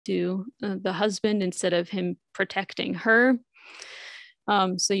to the husband instead of him protecting her.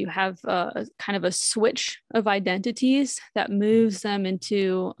 So you have kind of a switch of identities that moves them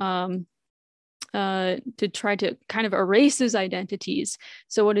into to try to kind of erase those identities.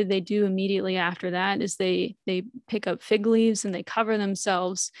 So what did they do immediately after that is they pick up fig leaves and they cover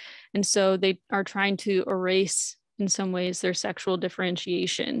themselves. And so they are trying to erase in some ways their sexual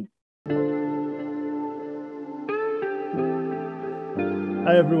differentiation.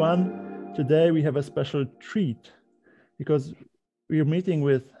 Hi everyone. Today we have a special treat because we are meeting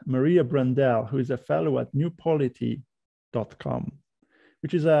with Maria Brandell, who is a fellow at newpolity.com,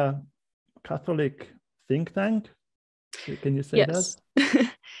 which is a Catholic think tank. Can you say yes.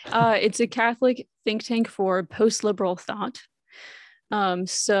 that? It's a Catholic think tank for post-liberal thought.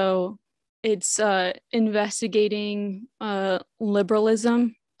 So it's investigating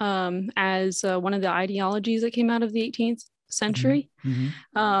liberalism as one of the ideologies that came out of the 18th century,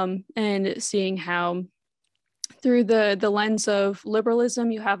 and seeing how through the lens of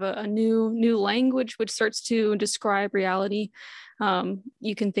liberalism, you have a new language which starts to describe reality.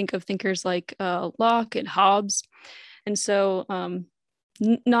 You can think of thinkers like Locke and Hobbes. And so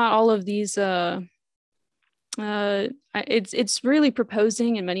not all of these, it's really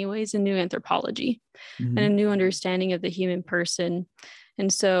proposing in many ways a new anthropology and a new understanding of the human person.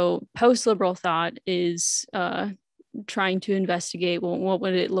 And so post-liberal thought is trying to investigate, well, what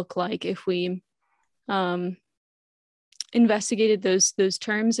would it look like if we investigated those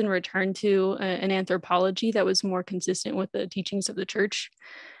terms and returned to an anthropology that was more consistent with the teachings of the church,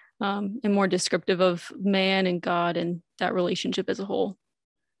 and more descriptive of man and God and that relationship as a whole.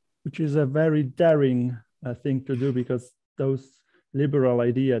 Which is a very daring thing to do, because those liberal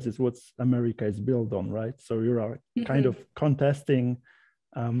ideas is what America is built on, right? So you are kind of contesting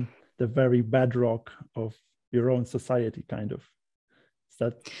the very bedrock of your own society, kind of.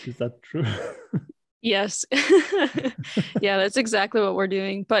 Is that true? Yes. Yeah, that's exactly what we're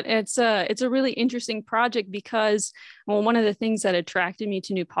doing. But it's a really interesting project because, well, one of the things that attracted me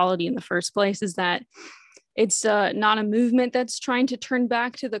to New Polity in the first place is that it's not a movement that's trying to turn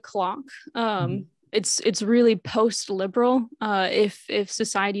back to the clock. It's really post-liberal. If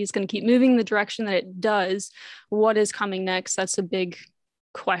society is going to keep moving in the direction that it does, what is coming next? That's a big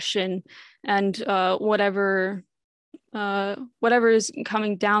question. And whatever is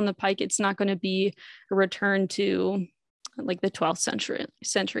coming down the pike, it's not going to be a return to like the 12th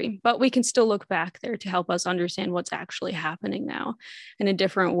century, but we can still look back there to help us understand what's actually happening now in a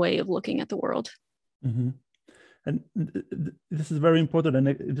different way of looking at the world. And this is very important, and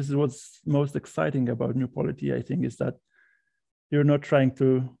this is what's most exciting about New Polity, I think, is that you're not trying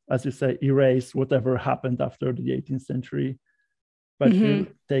to, as you say, erase whatever happened after the 18th century, but you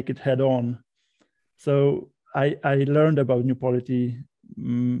take it head on. So I learned about New Polity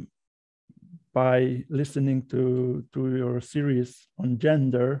by listening to your series on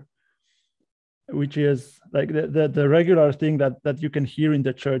gender, which is like the regular thing that you can hear in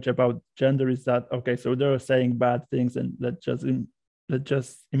the church about gender is that, okay, so they're saying bad things, and let's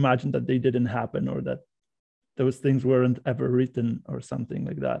just imagine that they didn't happen, or that those things weren't ever written, or something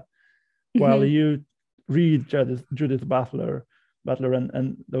like that. While you read Judith Butler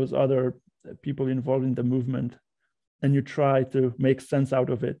and those other people involved in the movement, and you try to make sense out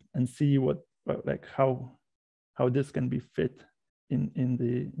of it and see how this can be fit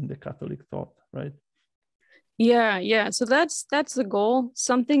in the Catholic thought, right? Yeah. So that's the goal.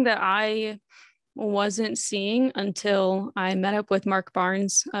 Something that I wasn't seeing until I met up with Mark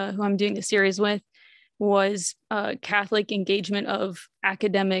Barnes, who I'm doing the series with, was Catholic engagement of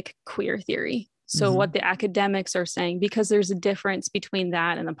academic queer theory. So what the academics are saying, because there's a difference between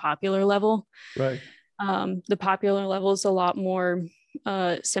that and the popular level. Right. The popular level is a lot more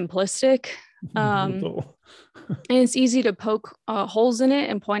simplistic. And it's easy to poke holes in it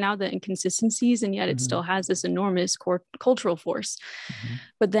and point out the inconsistencies, and yet it still has this enormous cultural force.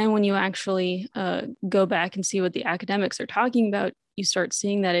 But then when you actually go back and see what the academics are talking about, you start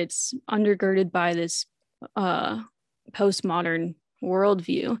seeing that it's undergirded by this postmodern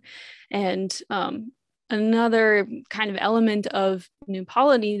worldview. And another kind of element of New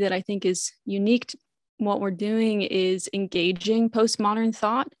Polity that I think is unique to what we're doing is engaging postmodern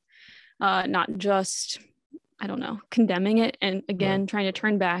thought, not just, condemning it and again trying to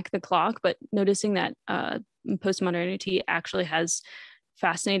turn back the clock, but noticing that postmodernity actually has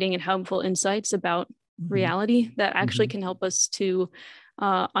fascinating and helpful insights about reality that actually can help us to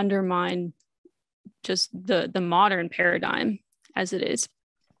undermine just the modern paradigm as it is.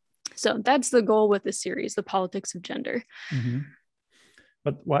 So that's the goal with the series, The Politics of Gender.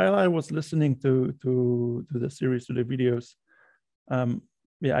 But while I was listening to the series, to the videos,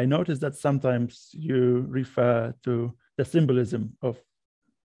 yeah, I noticed that sometimes you refer to the symbolism of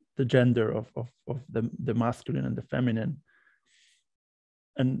the gender of the masculine and the feminine.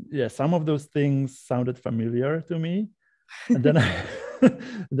 And yeah, some of those things sounded familiar to me. And then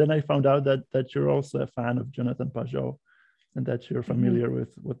then I found out that you're also a fan of Jonathan Pageau, and that you're familiar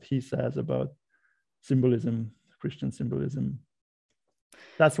with what he says about symbolism, Christian symbolism.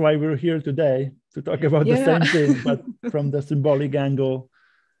 That's why we're here today, to talk about the same thing, but from the symbolic angle.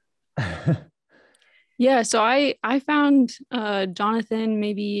 Yeah, so I found Jonathan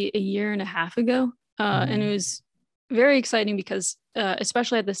maybe a year and a half ago, and it was very exciting because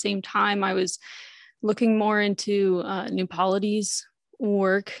especially at the same time, I was looking more into New Polity's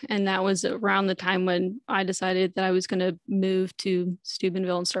work, and that was around the time when I decided that I was going to move to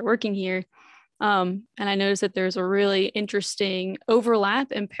Steubenville and start working here. And I noticed that there's a really interesting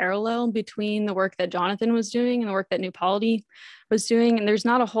overlap and parallel between the work that Jonathan was doing and the work that New Polity was doing. And there's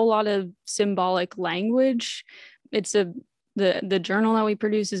not a whole lot of symbolic language. It's the journal that we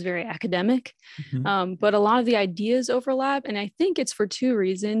produce is very academic, but a lot of the ideas overlap. And I think it's for two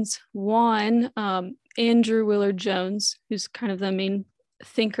reasons. One, Andrew Willard Jones, who's kind of the main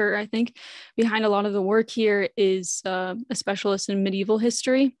thinker, I think, behind a lot of the work here, is a specialist in medieval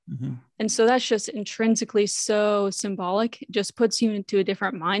history. And so that's just intrinsically so symbolic. It just puts you into a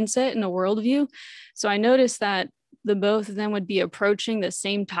different mindset and a worldview. So I noticed that the both of them would be approaching the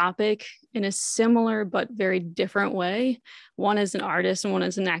same topic in a similar but very different way. One as an artist and one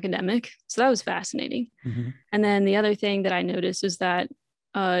as an academic. So that was fascinating. And then the other thing that I noticed is that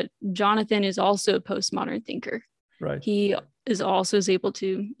Jonathan is also a postmodern thinker. Right. He is also able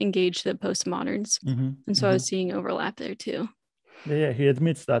to engage the postmoderns. And so I was seeing overlap there too. Yeah, he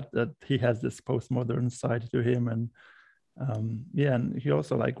admits that he has this postmodern side to him, and and he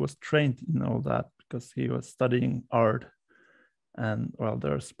also was trained in all that because he was studying art, and well,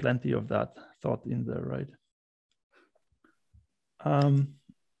 there's plenty of that thought in there, right?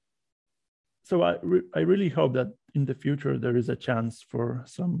 So I really hope that in the future there is a chance for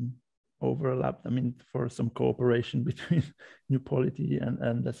some overlap. I mean, for some cooperation between New Polity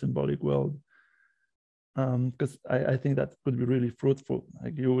and the symbolic world, because I think that could be really fruitful.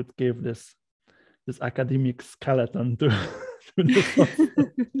 Like, you would give this academic skeleton to the thoughts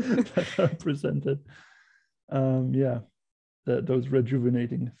that are presented. Those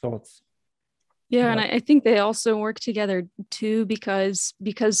rejuvenating thoughts. Yeah, and I think they also work together too, because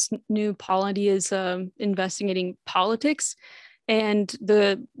New Polity is investigating politics. And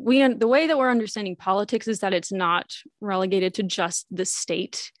the way that we're understanding politics is that it's not relegated to just the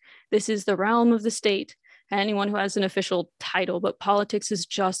state. This is the realm of the state and anyone who has an official title, but politics is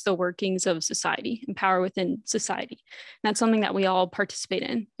just the workings of society and power within society. And that's something that we all participate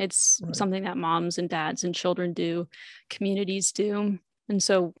in. It's something that moms and dads and children do, communities do. And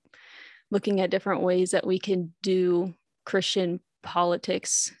so looking at different ways that we can do Christian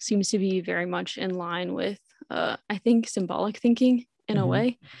politics seems to be very much in line with I think symbolic thinking in a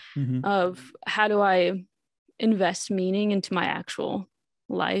way of how do I invest meaning into my actual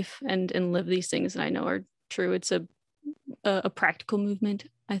life and live these things that I know are true. It's a practical movement,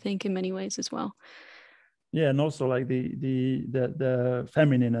 I think, in many ways as well. Yeah, and also the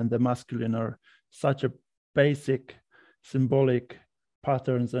feminine and the masculine are such a basic symbolic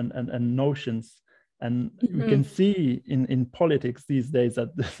patterns and notions, and we can see in politics these days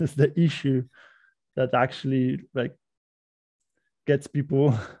that this is the issue that actually gets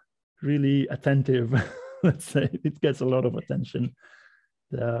people really attentive. Let's say it gets a lot of attention.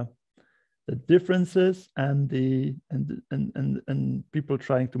 The differences and people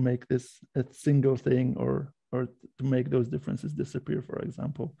trying to make this a single thing or to make those differences disappear, for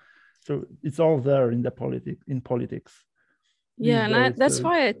example. So it's all there in politics. Yeah, and that's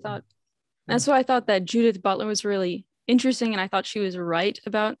why I thought that Judith Butler was really interesting, and I thought she was right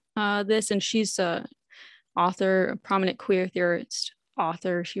about this. And she's a author, a prominent queer theorist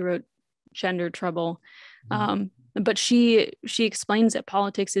author. She wrote Gender Trouble, but she explains that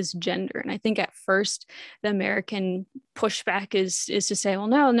politics is gender. And I think at first the American pushback is to say, well,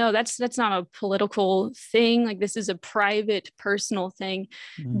 no, that's not a political thing. Like, this is a private, personal thing.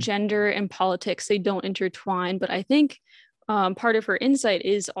 Gender and politics, they don't intertwine. But I think part of her insight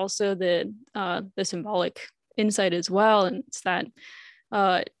is also the symbolic insight as well, and it's that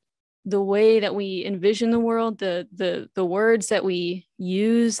the way that we envision the world, the words that we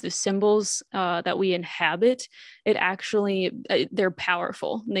use, the symbols that we inhabit, it actually they're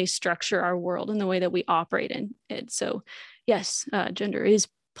powerful and they structure our world and the way that we operate in it. So yes, gender is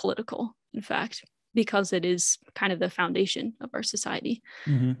political, in fact, because it is kind of the foundation of our society.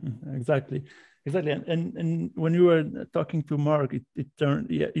 Exactly. Exactly, and when you were talking to Mark, it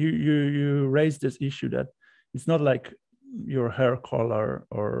turned, yeah, you raised this issue that it's not like your hair color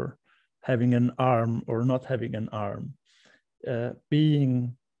or having an arm or not having an arm.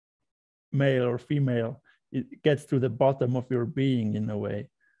 Being male or female, it gets to the bottom of your being in a way.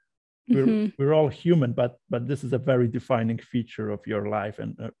 We're all human, but this is a very defining feature of your life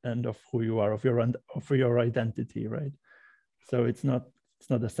and of who you are, of your identity, right? So it's not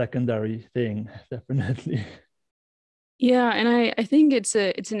a secondary thing, definitely. Yeah, and I think it's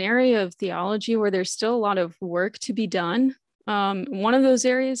an area of theology where there's still a lot of work to be done. One of those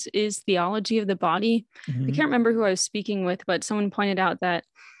areas is theology of the body. I can't remember who I was speaking with, but someone pointed out that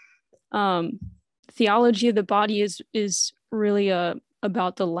theology of the body is really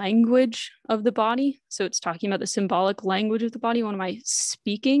about the language of the body. So it's talking about the symbolic language of the body. What am I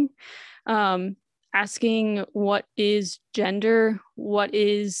speaking? Asking what is gender? What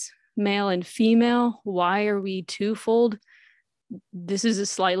is male and female? Why are we twofold? This is a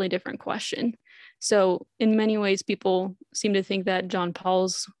slightly different question. So in many ways, people seem to think that John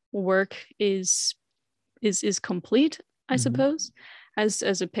Paul's work is complete, I suppose,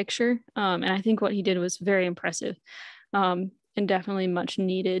 as a picture. And I think what he did was very impressive, and definitely much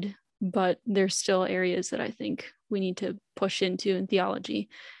needed. But there's still areas that I think we need to push into in theology.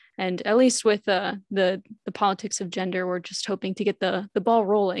 And at least with the politics of gender, we're just hoping to get the ball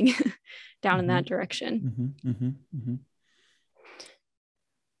rolling down in that direction.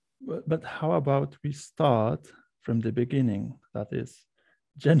 But how about we start from the beginning, that is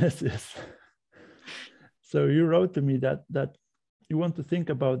Genesis. So you wrote to me that you want to think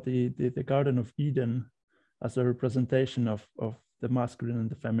about the Garden of Eden as a representation of the masculine and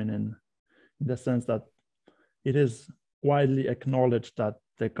the feminine, in the sense that it is widely acknowledged that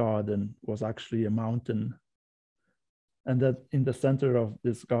the garden was actually a mountain, and that in the center of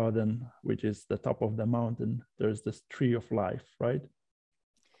this garden, which is the top of the mountain, there's this tree of life, right?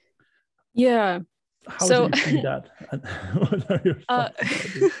 Yeah. How do you see that? What are your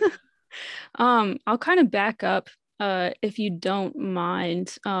thoughts about it? I'll kind of back up, if you don't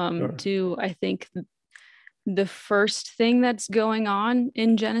mind, Sure. to, I think, the first thing that's going on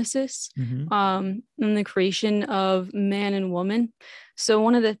in Genesis, in the creation of man and woman. So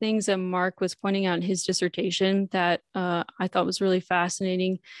one of the things that Mark was pointing out in his dissertation that I thought was really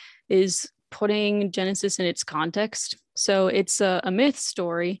fascinating is putting Genesis in its context. So it's a myth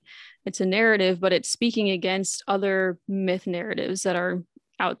story, it's a narrative, but it's speaking against other myth narratives that are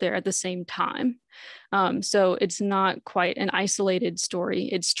out there at the same time. So it's not quite an isolated story.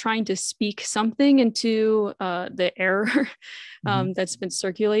 It's trying to speak something into the error that's been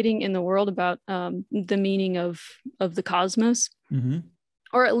circulating in the world about the meaning of the cosmos,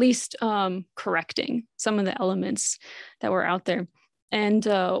 or at least correcting some of the elements that were out there. And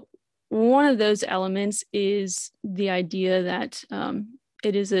one of those elements is the idea that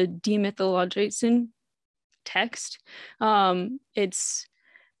it is a demythologizing text.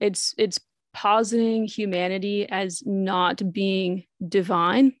 It's positing humanity as not being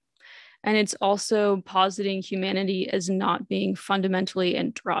divine, and it's also positing humanity as not being fundamentally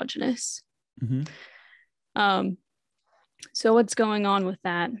androgynous. So what's going on with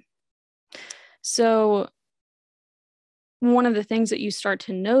that? So one of the things that you start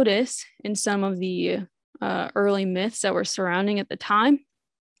to notice in some of the early myths that were surrounding at the time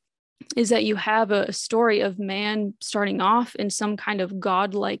is that you have a story of man starting off in some kind of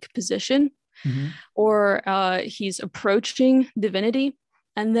godlike position, or he's approaching divinity,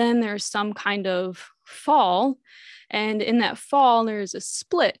 and then there's some kind of fall, and in that fall there's a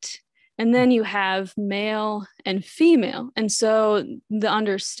split, and then you have male and female. And so the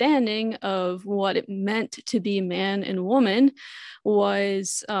understanding of what it meant to be man and woman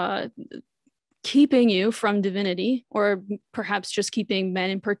was keeping you from divinity, or perhaps just keeping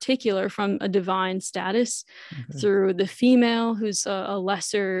men in particular from a divine status, through the female, who's a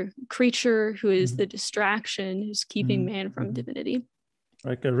lesser creature, who is the distraction, who's keeping man from divinity.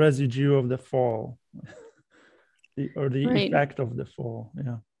 Like a residue of the fall, or the Right. effect of the fall.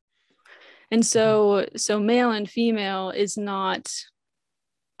 Yeah. And so male and female is not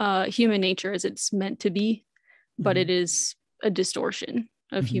human nature as it's meant to be, but it is a distortion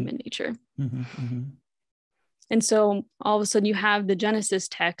of human nature. And so all of a sudden you have the Genesis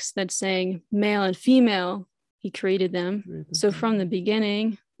text that's saying male and female, he created them. So from the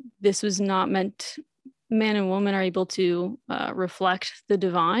beginning, this was not meant, man and woman are able to reflect the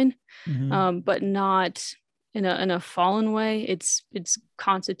divine, but not in a fallen way. It's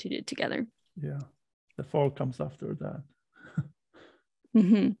constituted together. Yeah, the fall comes after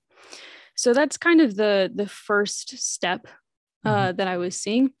that. So that's kind of the first step that I was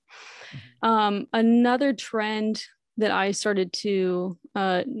seeing. Another trend that I started to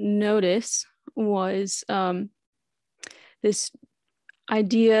notice was this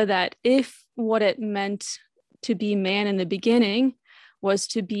idea that if what it meant to be man in the beginning was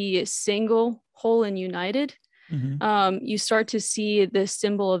to be single, whole, and united, you start to see the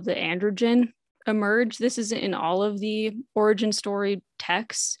symbol of the androgen emerge. This is in all of the origin story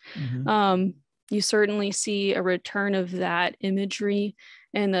texts. You certainly see a return of that imagery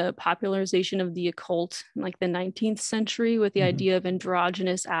and the popularization of the occult in like the 19th century with the idea of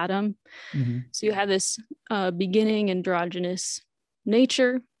androgynous Adam. So you have this beginning androgynous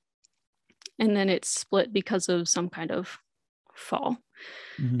nature, and then it's split because of some kind of fall.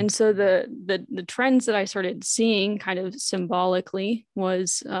 And so the trends that I started seeing kind of symbolically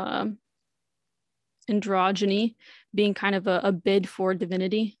was androgyny being kind of a bid for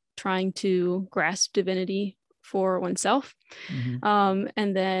divinity, trying to grasp divinity for oneself.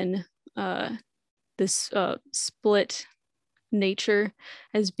 And then this split nature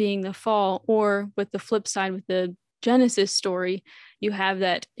as being the fall, or with the flip side, with the Genesis story, you have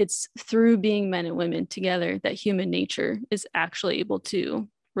that it's through being men and women together that human nature is actually able to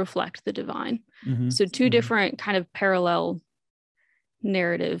reflect the divine. So two different kind of parallel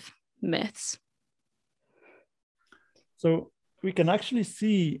narrative myths. So we can actually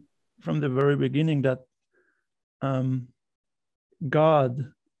see from the very beginning that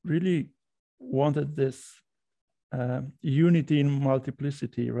God really wanted this unity in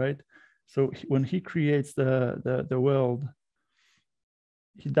multiplicity, right? So when he creates the world,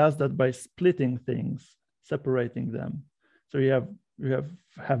 he does that by splitting things, separating them. So you have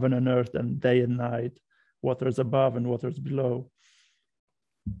heaven and earth, and day and night, waters above and waters below.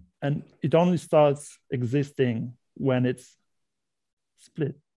 And it only starts existing when it's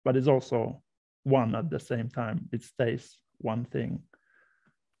split, but it's also one at the same time. It stays one thing.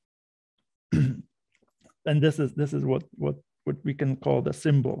 And this is what we can call the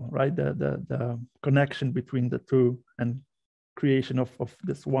symbol, right? The connection between the two and creation of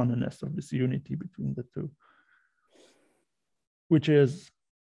this oneness, of this unity between the two, which is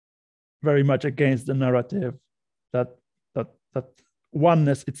very much against the narrative that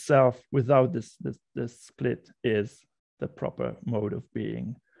oneness itself without this split is the proper mode of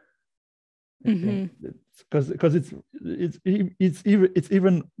being. Because it's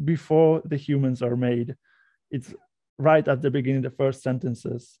even before the humans are made. It's right at the beginning. The first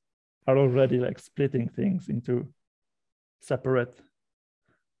sentences are already like splitting things into separate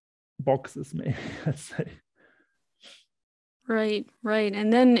boxes, maybe, let's say. Right.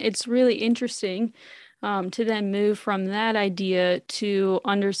 And then it's really interesting to then move from that idea to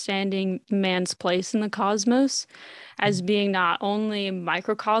understanding man's place in the cosmos as being not only a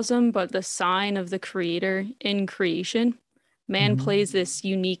microcosm, but the sign of the creator in creation. Man plays this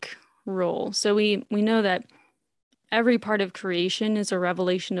unique role. So we know that every part of creation is a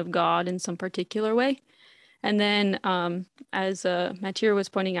revelation of God in some particular way. And then as Matir was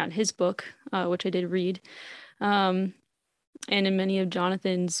pointing out in his book, which I did read, and in many of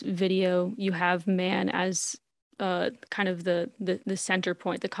Jonathan's video, you have man as kind of the center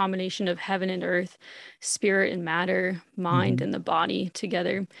point, the combination of heaven and earth, spirit and matter, mind and the body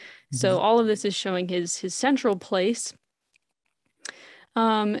together. So all of this is showing his central place.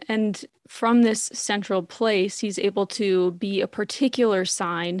 And from this central place, he's able to be a particular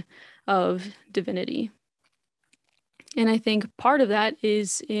sign of divinity. And I think part of that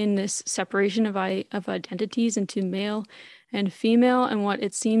is in this separation of identities into male and female. And what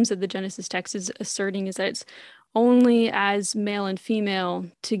it seems that the Genesis text is asserting is that it's only as male and female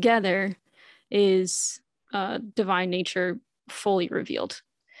together is divine nature fully revealed.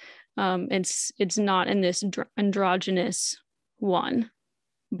 It's not in this androgynous one,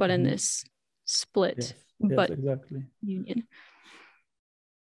 but in this split, yes, exactly. union.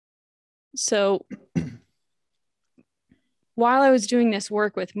 So while I was doing this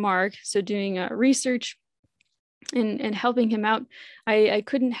work with Mark, so doing research and helping him out, I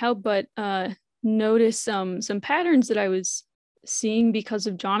couldn't help but notice some patterns that I was seeing because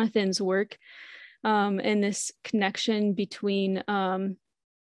of Jonathan's work, and this connection between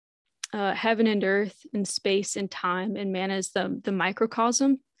heaven and earth and space and time, and man as the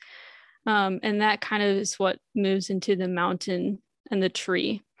microcosm. And that kind of is what moves into the mountain and the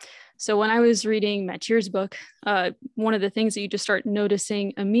tree. So when I was reading Matir's book, one of the things that you just start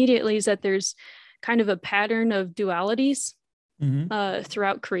noticing immediately is that there's kind of a pattern of dualities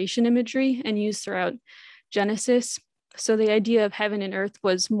throughout creation imagery and used throughout Genesis. So the idea of heaven and earth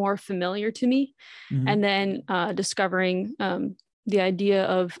was more familiar to me. And then discovering the idea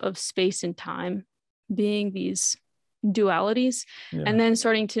of space and time being these dualities, Yeah. and then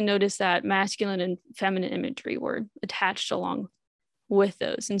starting to notice that masculine and feminine imagery were attached along with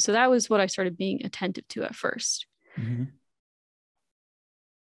those. And so that was what I started being attentive to at first. Mm-hmm.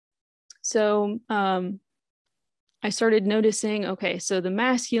 So I started noticing, okay, so the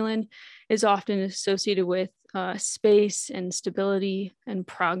masculine is often associated with space and stability and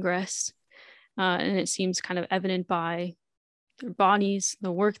progress. And it seems kind of evident by their bodies,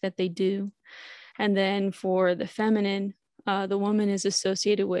 the work that they do. And then for the feminine, the woman is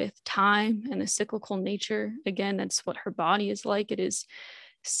associated with time and a cyclical nature. Again, that's what her body is like. It is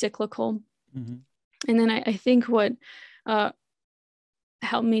cyclical. Mm-hmm. And then I think what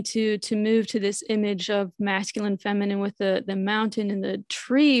helped me to move to this image of masculine, feminine with the mountain and the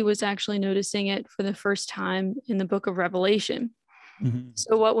tree was actually noticing it for the first time in the book of Revelation. Mm-hmm.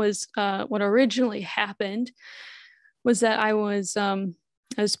 So what originally happened was that I was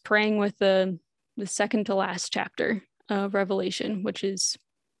praying with the second to last chapter of Revelation, which is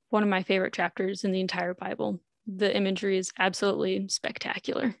one of my favorite chapters in the entire Bible. The imagery is absolutely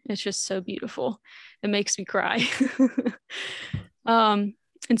spectacular. It's just so beautiful. It makes me cry.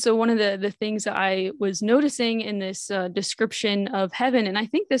 And so one of the things that I was noticing in this description of heaven, and I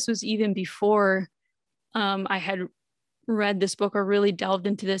think this was even before I had read this book or really delved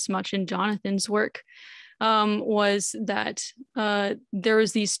into this much in Jonathan's work, was that there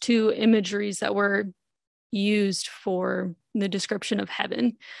was these two imageries that were used for the description of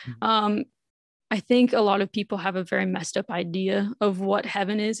heaven. Mm-hmm. I think a lot of people have a very messed up idea of what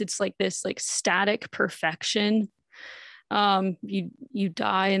heaven is. It's like this like static perfection. You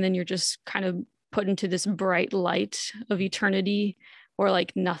die and then you're just kind of put into this bright light of eternity where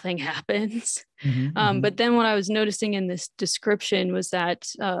like nothing happens. Mm-hmm. But then what I was noticing in this description was that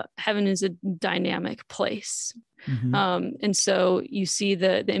heaven is a dynamic place. Mm-hmm. And so you see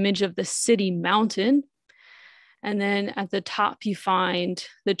the image of the city mountain, and then at the top you find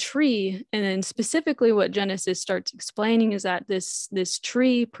the tree. And then specifically what Genesis starts explaining is that this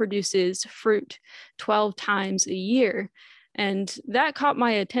tree produces fruit 12 times a year. And that caught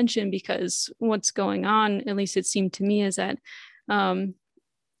my attention because what's going on, at least it seemed to me, is that the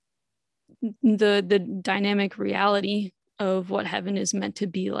dynamic reality of what heaven is meant to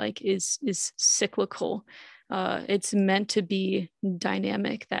be like is cyclical. It's meant to be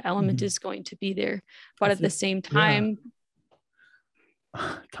dynamic. That element Mm-hmm. is going to be there, but at the same time,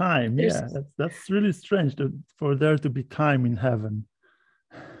 time. Yeah, that's really strange for there to be time in heaven.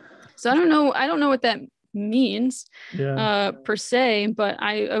 So I don't know what that means, per se, but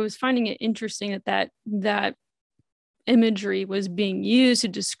I was finding it interesting that imagery was being used to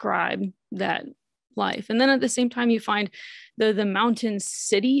describe that life. And then at the same time, you find the mountain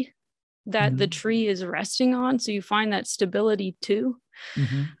city that Mm-hmm. the tree is resting on. So you find that stability too.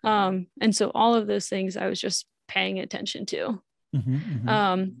 Mm-hmm. And so all of those things I was just paying attention to. Mm-hmm.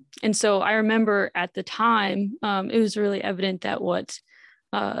 Mm-hmm. And so I remember at the time, it was really evident that what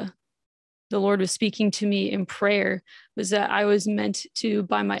the Lord was speaking to me in prayer was that I was meant to,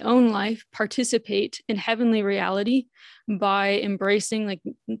 by my own life, participate in heavenly reality by embracing like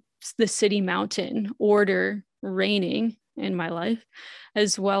the city mountain order reigning in my life,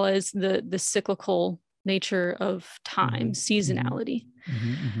 as well as the cyclical nature of time, seasonality.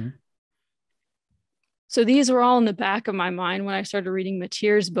 Mm-hmm. Mm-hmm. So these were all in the back of my mind when I started reading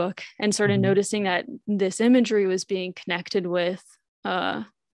Matier's book and started noticing that this imagery was being connected with the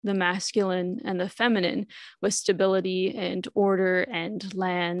masculine and the feminine, with stability and order and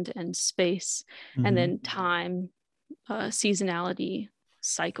land and space, and then time, seasonality,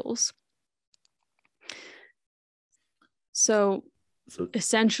 cycles. So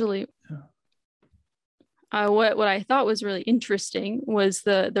essentially, what I thought was really interesting was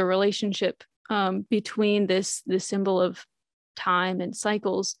the relationship between the symbol of time and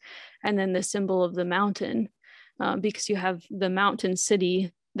cycles, and then the symbol of the mountain, because you have the mountain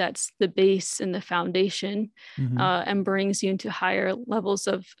city that's the base and the foundation, and brings you into higher levels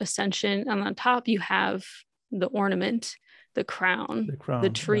of ascension. And on top, you have the ornament, the crown, the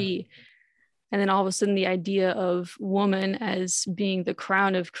tree. Yeah. And then all of a sudden, the idea of woman as being the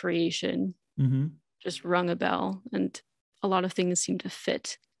crown of creation just rung a bell, and a lot of things seem to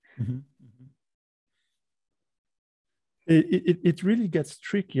fit. It really gets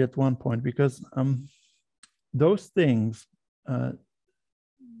tricky at one point, because those things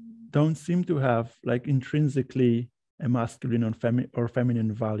don't seem to have like intrinsically a masculine or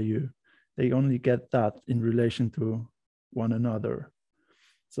feminine value. They only get that in relation to one another.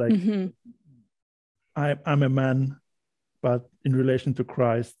 It's like I'm a man, but in relation to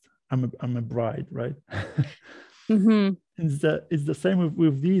Christ, I'm a bride, right? It's the same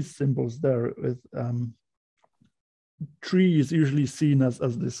with these symbols there. With tree is usually seen as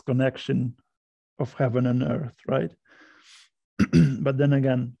this connection of heaven and earth, right? But then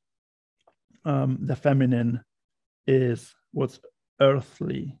again, the feminine is what's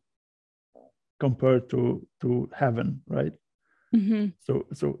earthly compared to heaven, right? Mm-hmm.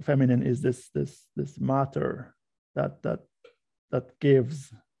 So feminine is this matter that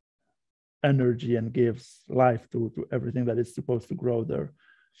gives energy and gives life to everything that is supposed to grow there.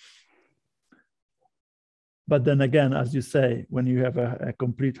 But then again, as you say, when you have a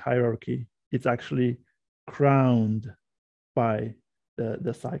complete hierarchy, it's actually crowned by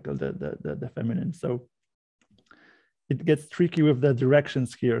the cycle, the feminine. So it gets tricky with the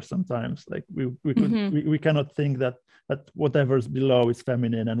directions here sometimes. Like we cannot think that whatever's below is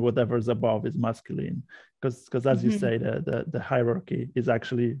feminine and whatever's above is masculine, because as you say, the hierarchy is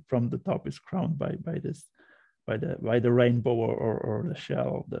actually from the top is crowned by the rainbow or the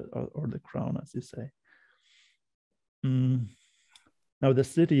shell or the crown, as you say. Now the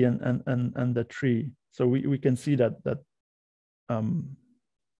city and the tree. So we can see that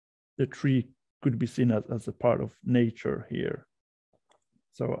the tree could be seen as a part of nature here.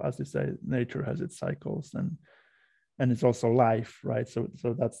 So as you say, nature has its cycles and it's also life, right? So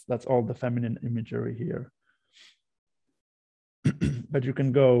that's all the feminine imagery here. But you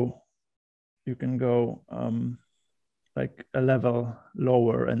can go like a level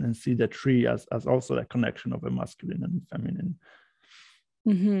lower and see the tree as also a connection of a masculine and feminine.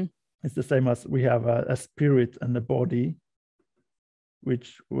 Mm-hmm. It's the same as we have a spirit and a body,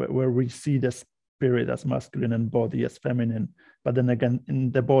 where we see the spirit as masculine and body as feminine. But then again,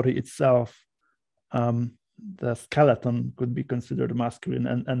 in the body itself, the skeleton could be considered masculine,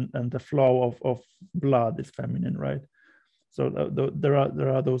 and the flow of blood is feminine, right? So there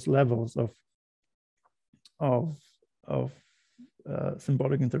are those levels of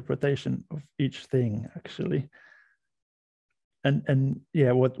symbolic interpretation of each thing, actually. And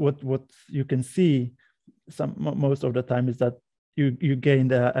yeah, what you can see most of the time is that you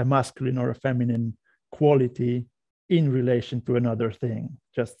gained a masculine or a feminine quality in relation to another thing,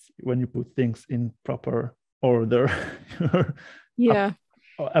 just when you put things in proper order. Yeah.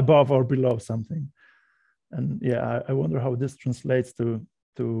 Above or below something. And yeah, I wonder how this translates to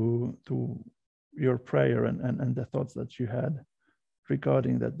your prayer and the thoughts that you had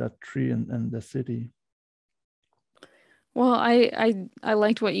regarding that tree and the city. Well, I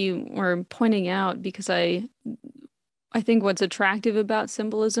liked what you were pointing out, because I think what's attractive about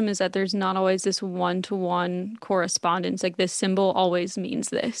symbolism is that there's not always this one-to-one correspondence. Like, this symbol always means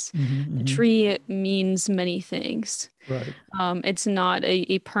this. The tree means many things. Right. It's not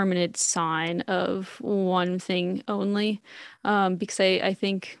a permanent sign of one thing only, because I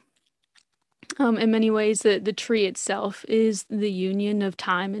think in many ways the tree itself is the union of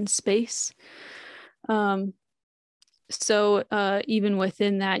time and space. So even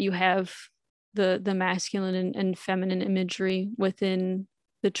within that, you have the masculine and feminine imagery within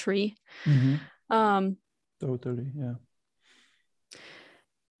the tree. Totally, yeah.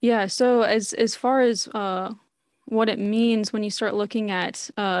 Yeah, so as far as what it means when you start looking at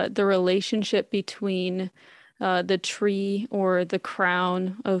the relationship between the tree or the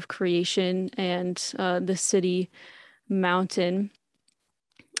crown of creation and the city mountain,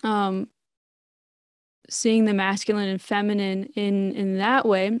 seeing the masculine and feminine in that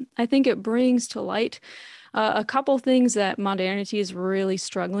way, I think it brings to light a couple things that modernity is really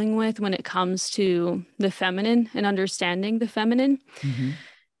struggling with when it comes to the feminine and understanding the feminine.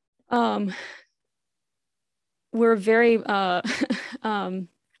 We're very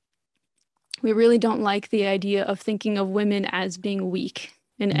we really don't like the idea of thinking of women as being weak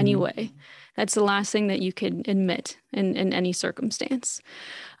in any way. That's the last thing that you can admit in any circumstance.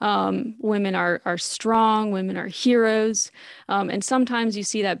 Women are strong, women are heroes. And sometimes you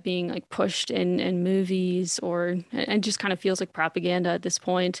see that being like pushed in movies, or it just kind of feels like propaganda at this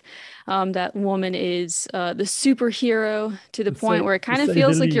point. That woman is the superhero to the point where it kind of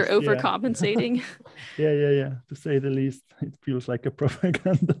feels like you're overcompensating. Yeah. To say the least, it feels like a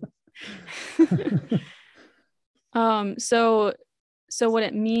propaganda. So what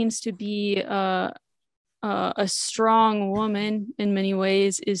it means to be a strong woman in many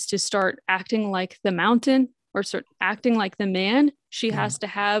ways is to start acting like the mountain, or start acting like the man. She has to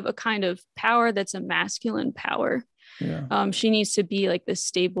have a kind of power that's a masculine power. She needs to be like this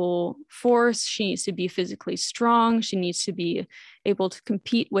stable force. She needs to be physically strong. She needs to be able to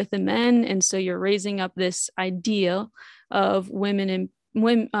compete with the men. And so you're raising up this idea of women and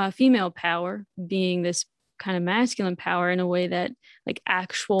female power being this kind of masculine power in a way that like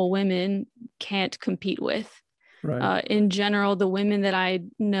actual women can't compete with. Right. In general, the women that I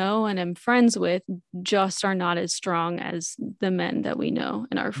know and am friends with just are not as strong as the men that we know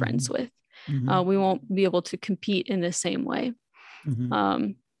and are friends with. We won't be able to compete in the same way.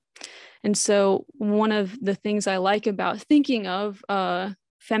 And so one of the things I like about thinking of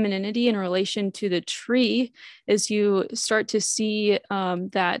femininity in relation to the tree is you start to see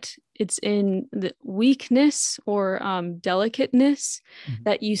that it's in the weakness or delicateness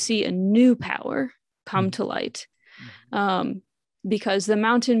that you see a new power come to light. Because the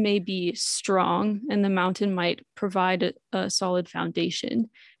mountain may be strong and the mountain might provide a solid foundation,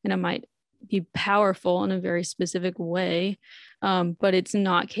 and it might be powerful in a very specific way, but it's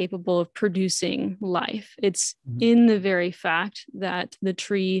not capable of producing life. It's in the very fact that the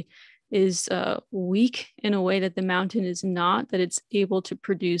tree is weak in a way that the mountain is not, that it's able to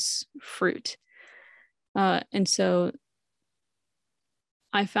produce fruit. And so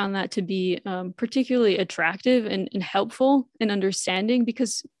I found that to be particularly attractive and helpful in understanding,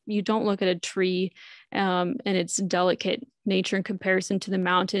 because you don't look at a tree and its delicate nature in comparison to the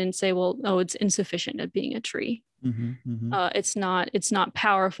mountain and say, well, oh, it's insufficient at being a tree. It's not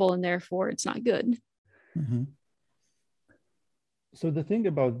powerful, and therefore it's not good. So the thing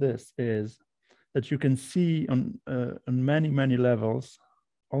about this is that you can see on many levels,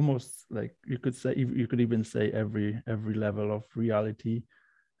 almost like you could even say every level of reality,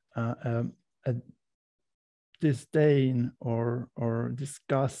 a disdain or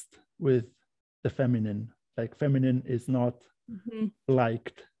disgust with the feminine. Like feminine is not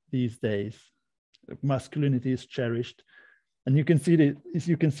liked these days. Masculinity is cherished, and you can see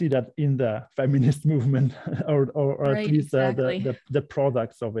that in the feminist movement, or right, at least exactly. the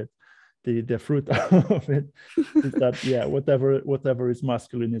products of it, the fruit of it is that whatever is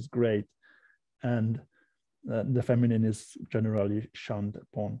masculine is great, and the feminine is generally shunned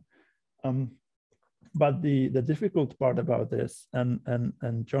upon. But the difficult part about this,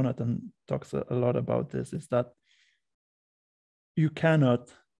 and Jonathan talks a lot about this, is that you cannot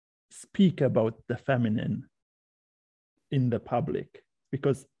speak about the feminine in the public,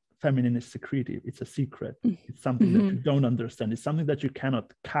 because feminine is secretive. It's a secret. It's something that you don't understand. It's something that you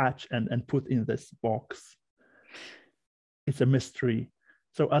cannot catch and put in this box. It's a mystery.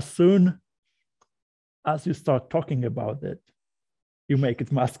 So as soon as you start talking about it, you make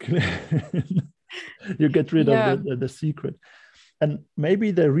it masculine. You get rid of the secret. And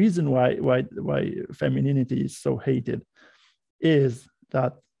maybe the reason why femininity is so hated is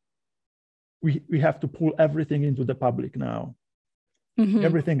that we have to pull everything into the public now.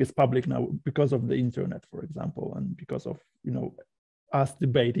 Everything is public now because of the internet, for example, and because of us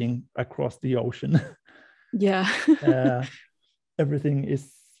debating across the ocean. Everything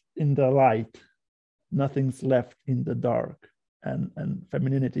is in the light. Nothing's left in the dark, and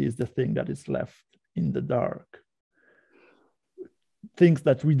femininity is the thing that is left in the dark. Things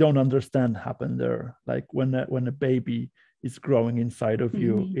that we don't understand happen there, like when a baby is growing inside of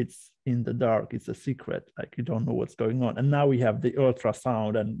you, it's in the dark, it's a secret, like you don't know what's going on. And now we have the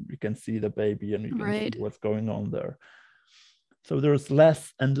ultrasound and we can see the baby and we can see what's going on there. So there's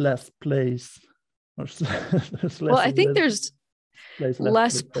less and less place. There's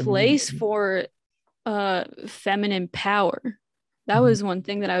less place for feminine power. That was one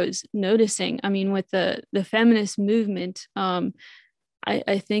thing that I was noticing. I mean, with the feminist movement,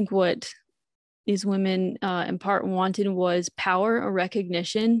 I think what these women in part wanted was power, a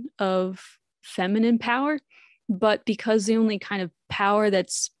recognition of feminine power. But because the only kind of power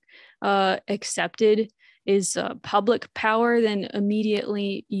that's accepted is public power, then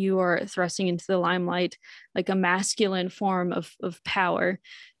immediately you are thrusting into the limelight like a masculine form of power,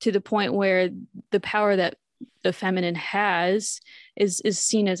 to the point where the power that the feminine has is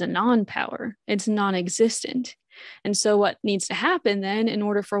seen as a non-power. It's non-existent. And so what needs to happen then, in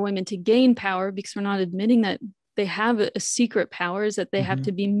order for women to gain power, because we're not admitting that they have a secret power, is that they have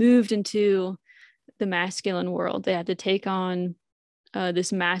to be moved into the masculine world. They have to take on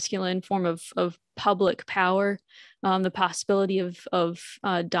this masculine form of public power, the possibility of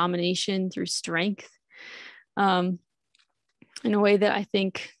domination through strength, in a way that I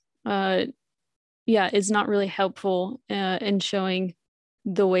think is not really helpful in showing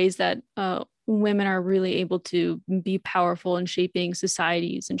the ways that women are really able to be powerful in shaping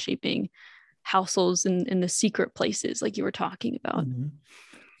societies and shaping households in the secret places like you were talking about.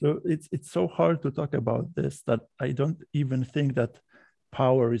 So it's so hard to talk about this that I don't even think that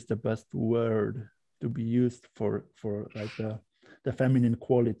power is the best word to be used for like the feminine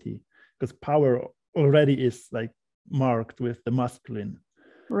quality, because power already is like marked with the masculine.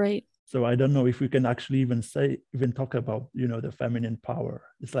 Right. So I don't know if we can actually even talk about, the feminine power.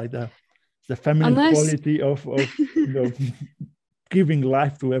 It's like the feminine Unless quality of giving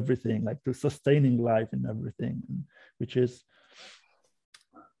life to everything, like to sustaining life in everything, which is,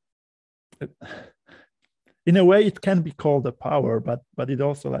 in a way, it can be called a power, but it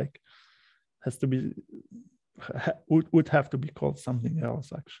also like has to be, would have to be called something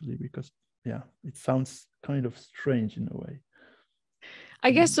else, actually, because it sounds kind of strange in a way. I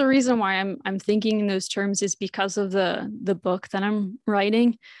guess the reason why I'm thinking in those terms is because of the book that I'm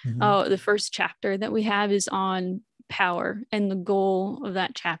writing. The first chapter that we have is on power, and the goal of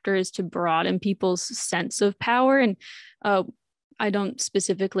that chapter is to broaden people's sense of power. And I don't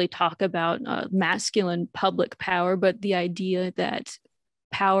specifically talk about masculine public power, but the idea that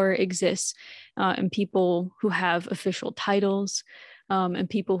power exists in people who have official titles, and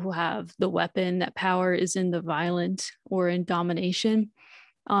people who have the weapon, that power is in the violent or in domination.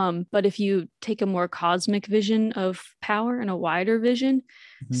 But if you take a more cosmic vision of power and a wider vision,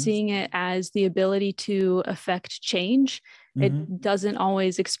 seeing it as the ability to affect change, it doesn't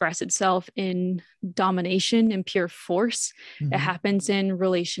always express itself in domination and pure force. It happens in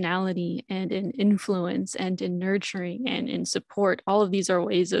relationality and in influence and in nurturing and in support. All of these are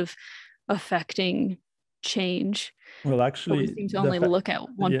ways of affecting change. Well, actually, we seem to only look at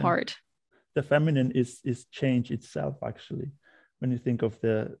one part. The feminine is change itself, actually. When you think of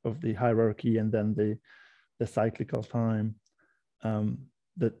the hierarchy and then the cyclical time,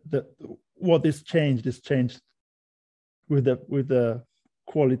 what is changed with the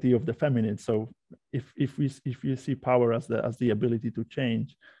quality of the feminine. So if you see power as the ability to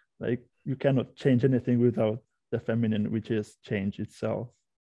change, like you cannot change anything without the feminine, which is change itself.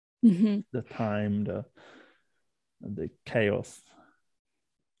 The time, the chaos.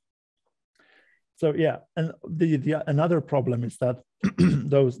 So and the another problem is that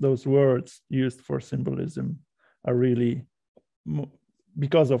those words used for symbolism are really,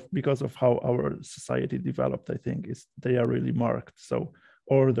 because of how our society developed, I think, they are really marked. So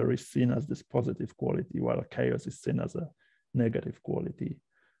order is seen as this positive quality, while chaos is seen as a negative quality.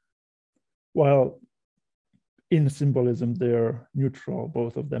 While in symbolism, they're neutral,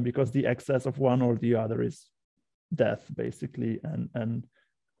 both of them, because the excess of one or the other is death, basically, and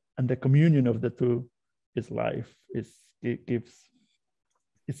the communion of the two is life. It's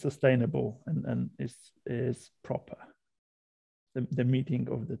sustainable and is proper. The meeting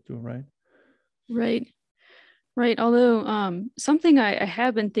of the two, right? Right. Although something I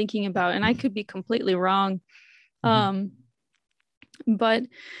have been thinking about, and I could be completely wrong, but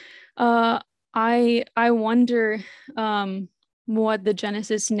I wonder what the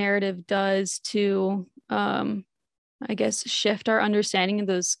Genesis narrative does to I guess shift our understanding of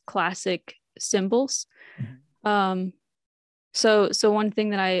those classic symbols. So one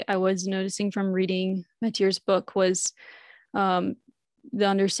thing that I was noticing from reading Mathieu's book was the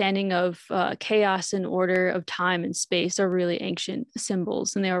understanding of chaos and order, of time and space, are really ancient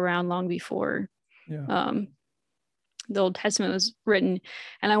symbols, and they were around long before the Old Testament was written.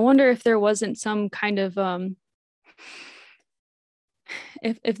 And I wonder if there wasn't some kind of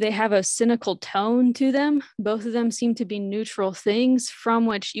if they have a cynical tone to them. Both of them seem to be neutral things from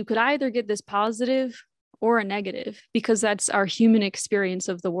which you could either get this positive or a negative, because that's our human experience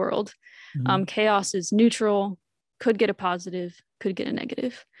of the world. Chaos is neutral, could get a positive, could get a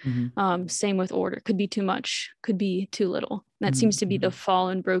negative. Same with order, could be too much, could be too little. That seems to be the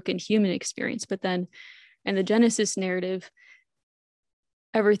fallen, broken human experience. But then in the Genesis narrative,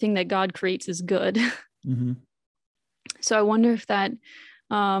 everything that God creates is good. So I wonder if that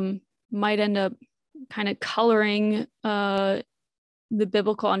might end up kind of coloring the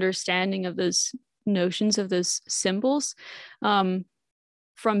biblical understanding of those notions, of those symbols, from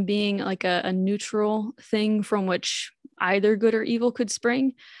being like a neutral thing from which either good or evil could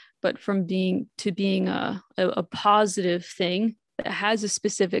spring, but from being a positive thing that has a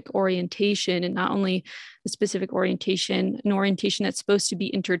specific orientation, and not only a specific orientation, an orientation that's supposed to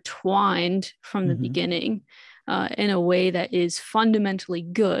be intertwined from the beginning in a way that is fundamentally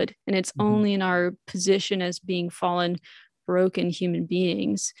good. And it's only in our position as being fallen, broken human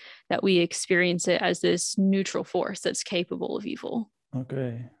beings that we experience it as this neutral force that's capable of evil.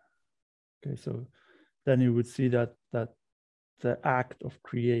 Okay, so then you would see that the act of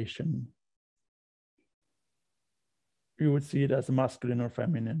creation, you would see it as masculine or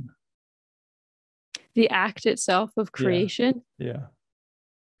feminine. The act itself of creation? Yeah.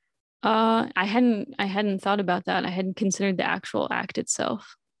 I hadn't thought about that. I hadn't considered the actual act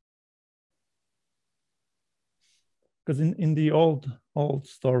itself. Because in the old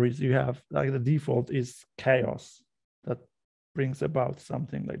stories, you have like the default is chaos that brings about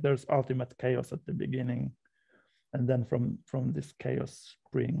something. Like there's ultimate chaos at the beginning, and then from this chaos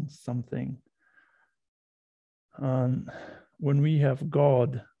springs something. And when we have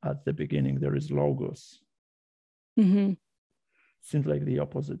God at the beginning, there is logos. Mm-hmm. Seems like the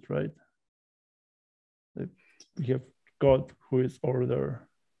opposite, right? That we have God who is order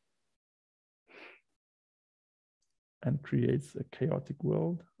and creates a chaotic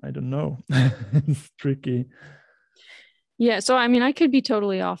world. I don't know. It's tricky. Yeah, so I mean, I could be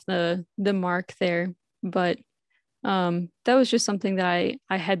totally off the mark there, but that was just something that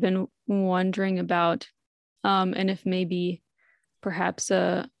I had been wondering about, and if maybe perhaps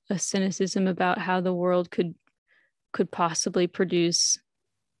a cynicism about how the world could possibly produce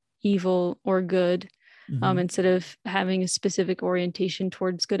evil or good, instead of having a specific orientation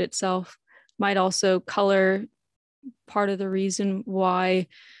towards good itself, might also color part of the reason why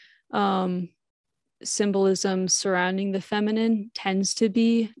symbolism surrounding the feminine tends to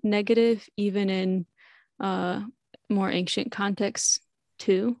be negative, even in more ancient contexts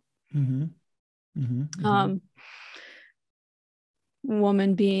too.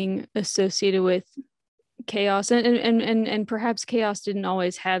 Woman being associated with chaos, and perhaps chaos didn't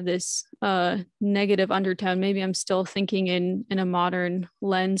always have this negative undertone. Maybe I'm still thinking in a modern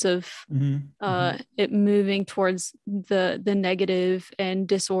lens of it moving towards the negative and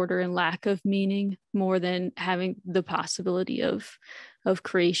disorder and lack of meaning, more than having the possibility of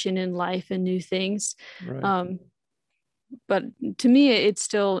creation and life and new things. Right. But to me, it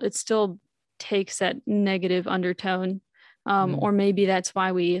still takes that negative undertone. Or maybe that's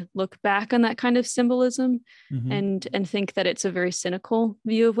why we look back on that kind of symbolism and think that it's a very cynical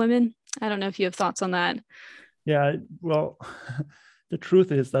view of women. I don't know if you have thoughts on that. Yeah, well, the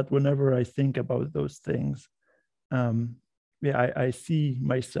truth is that whenever I think about those things, I see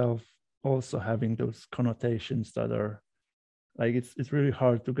myself also having those connotations that are like, it's really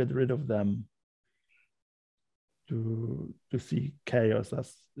hard to get rid of them, to see chaos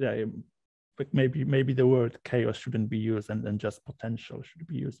as, but maybe the word chaos shouldn't be used, and then just potential should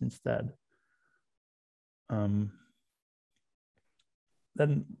be used instead.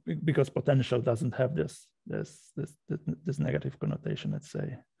 Then, because potential doesn't have this negative connotation, let's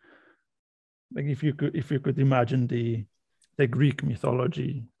say. Like if you could imagine the Greek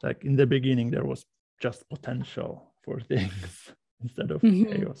mythology, like in the beginning there was just potential for things instead of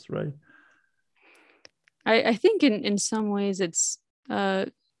chaos, right? I think in some ways it's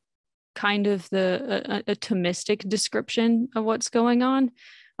kind of a Thomistic description of what's going on.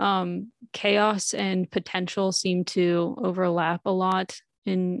 Chaos and potential seem to overlap a lot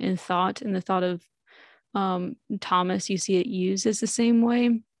in thought. In the thought of Thomas, you see it used as the same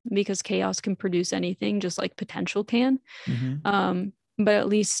way, because chaos can produce anything just like potential can. But at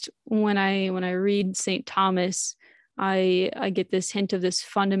least when I read St. Thomas, I get this hint of this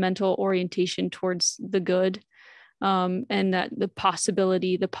fundamental orientation towards the good. And that the possible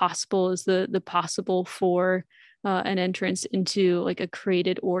is the possible for an entrance into like a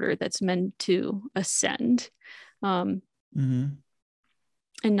created order that's meant to ascend, and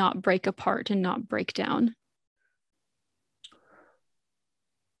not break apart and not break down.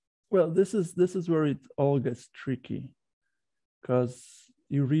 Well, this is where it all gets tricky, because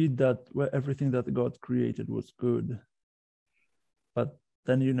you read that everything that God created was good, but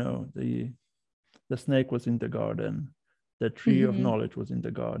then the snake was in the garden, the tree of knowledge was in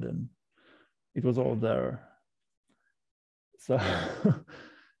the garden, it was all there. So,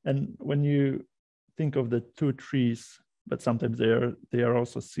 and when you think of the two trees, but sometimes they are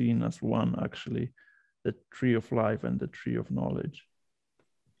also seen as one, actually, the tree of life and the tree of knowledge.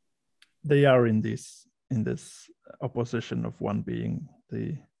 They are in this opposition of one being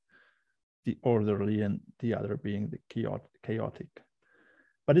the orderly and the other being the chaotic.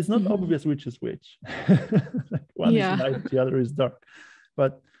 But it's not obvious which is which. One is light, the other is dark.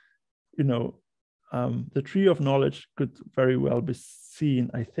 But the tree of knowledge could very well be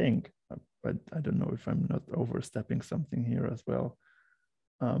seen, I think, but I don't know if I'm not overstepping something here as well.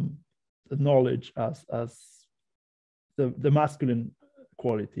 The knowledge as the masculine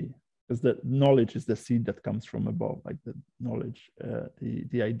quality, because the knowledge is the seed that comes from above, like the knowledge,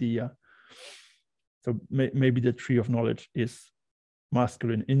 the idea. So maybe the tree of knowledge is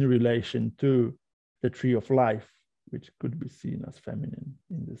masculine in relation to the tree of life, which could be seen as feminine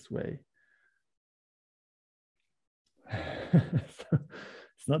in this way. So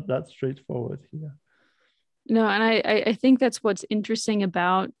it's not that straightforward here. No, and I think that's what's interesting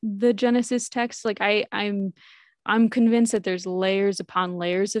about the Genesis text. Like I'm convinced that there's layers upon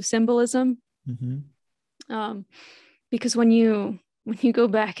layers of symbolism. Because when you go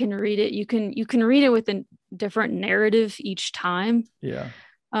back and read it, you can read it with a different narrative each time.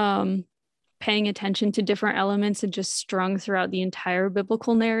 paying attention to different elements and just strung throughout the entire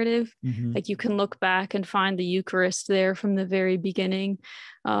biblical narrative. Like you can look back and find the Eucharist there from the very beginning,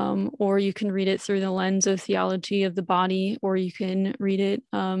 or you can read it through the lens of theology of the body, or you can read it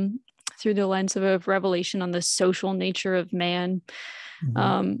through the lens of a revelation on the social nature of man.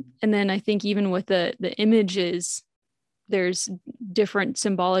 And then I think even with the images, there's different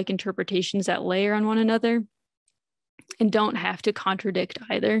symbolic interpretations that layer on one another and don't have to contradict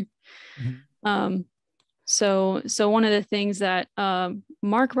either. So one of the things that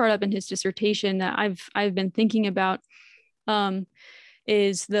Mark brought up in his dissertation that I've been thinking about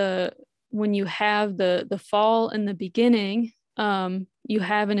is when you have the fall in the beginning, you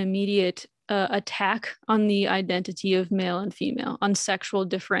have an immediate attack on the identity of male and female, on sexual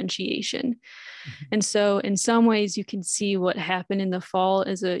differentiation. And so in some ways you can see what happened in the fall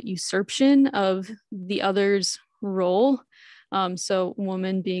as a usurpation of the other's role. So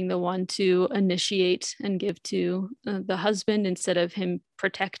woman being the one to initiate and give to the husband instead of him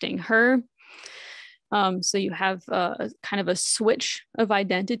protecting her. So you have kind of a switch of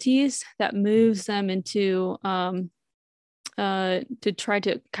identities that moves them into to try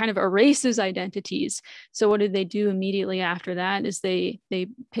to kind of erase those identities. So what did they do immediately after that is they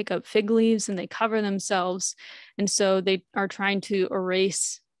pick up fig leaves and they cover themselves. And so they are trying to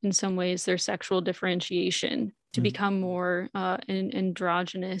erase in some ways their sexual differentiation, to become more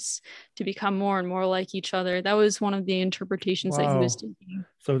androgynous, to become more and more like each other. That was one of the interpretations that he was doing.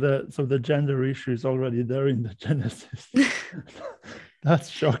 So the gender issue is already there in the Genesis. That's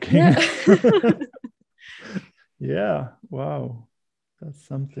shocking. Yeah. Yeah. Wow. That's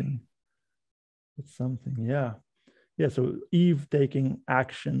something. Yeah. Yeah. So Eve taking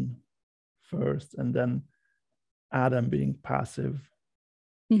action first, and then Adam being passive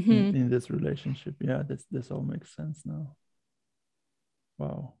in this relationship. Yeah, this all makes sense now.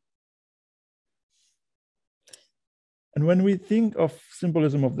 Wow. And when we think of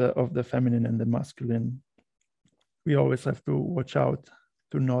symbolism of the feminine and the masculine, we always have to watch out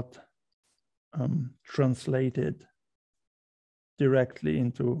to not translate it directly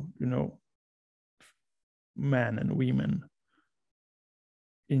into, men and women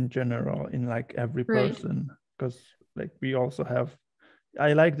in general, in like every person, because like we also have,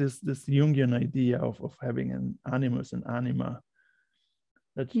 I like this Jungian idea of having an animus and anima,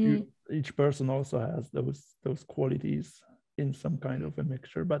 that each person also has those qualities in some kind of a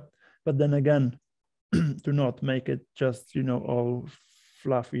mixture, but then again, to not make it just all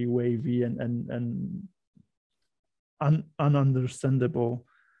fluffy, wavy, and ununderstandable,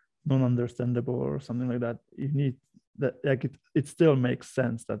 non-understandable, or something like that. You need that, like it still makes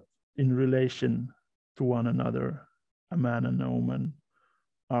sense that in relation to one another, a man and a woman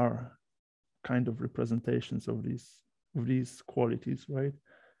are kind of representations of these qualities, right?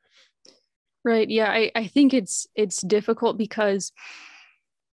 Right. Yeah, I think it's difficult because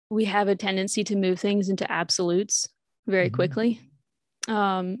we have a tendency to move things into absolutes very quickly.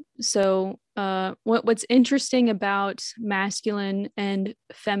 So what's interesting about masculine and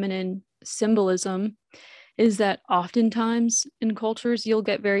feminine symbolism is that oftentimes in cultures you'll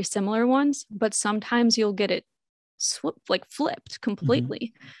get very similar ones, but sometimes you'll get it flipped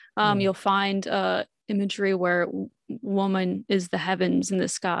completely. You'll find imagery where woman is the heavens and the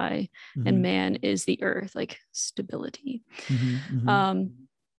sky, and man is the earth, like stability. And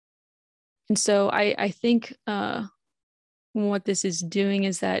so I think what this is doing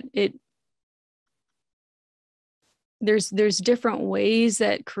is that there's different ways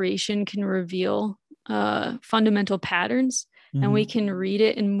that creation can reveal fundamental patterns, and we can read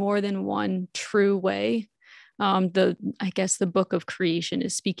it in more than one true way. I guess the book of creation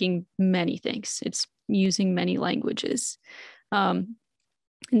is speaking many things. It's using many languages. And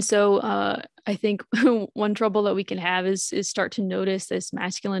so I think one trouble that we can have is start to notice this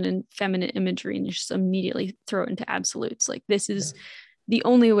masculine and feminine imagery and just immediately throw it into absolutes. Like, this is the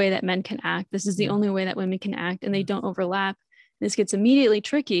only way that men can act. This is the only way that women can act, and they don't overlap. This gets immediately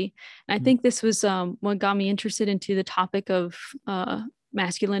tricky. And I think this was what got me interested into the topic of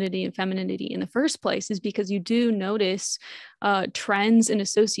masculinity and femininity in the first place, is because you do notice trends and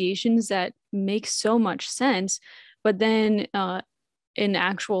associations that make so much sense, but then in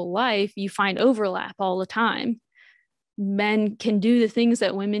actual life you find overlap all the time. Men can do the things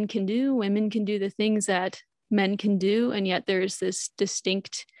that women can do, women can do the things that men can do, and yet there's this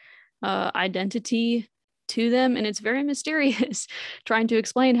distinct identity to them, and it's very mysterious trying to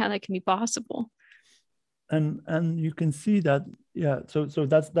explain how that can be possible. And you can see that, so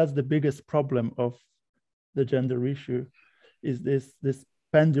that's the biggest problem of the gender issue, is this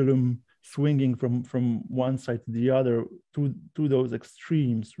pendulum swinging from one side to the other, to those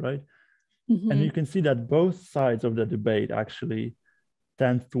extremes, right? And you can see that both sides of the debate actually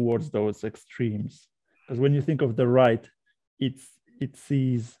tend towards those extremes. Because when you think of the right, it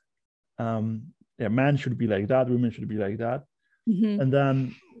sees man should be like that, women should be like that. And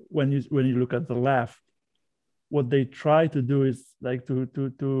then when you look at the left, what they try to do is like to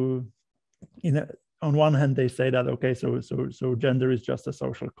on one hand they say that okay, so gender is just a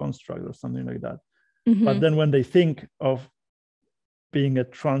social construct or something like that. But then when they think of being a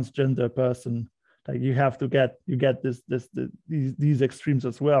transgender person, like you get these extremes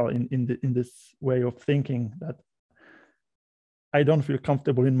as well in this way of thinking that I don't feel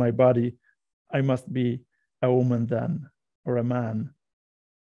comfortable in my body, I must be a woman then or a man,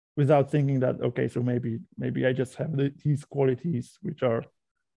 without thinking that okay, so maybe I just have these qualities which are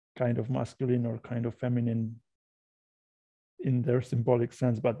kind of masculine or kind of feminine in their symbolic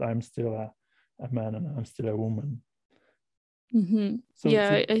sense, but I'm still a man and I'm still a woman. So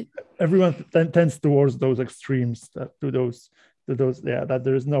everyone tends towards those extremes, that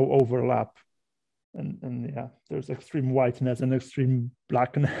there is no overlap, and there's extreme whiteness and extreme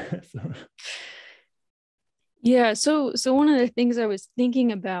blackness. Yeah, so one of the things I was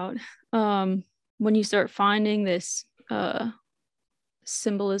thinking about when you start finding this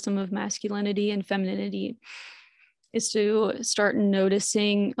symbolism of masculinity and femininity is to start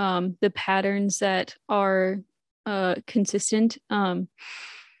noticing the patterns that are consistent, and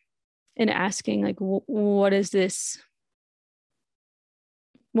asking like, what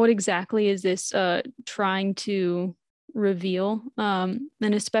exactly is this trying to reveal, and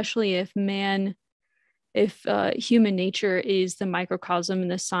especially if human nature is the microcosm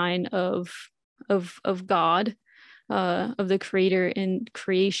and the sign of God, of the creator in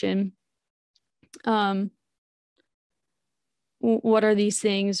creation. What are these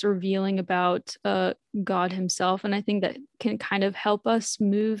things revealing about God himself? And I think that can kind of help us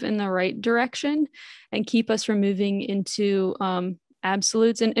move in the right direction and keep us from moving into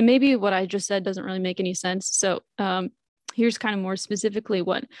absolutes. And maybe what I just said doesn't really make any sense. So here's kind of more specifically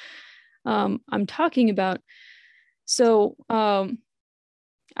what I'm talking about. So I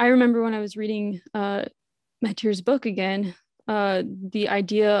remember when I was reading Matir's book again, the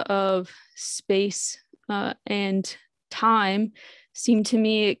idea of space and time seemed to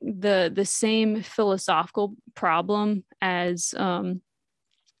me the same philosophical problem as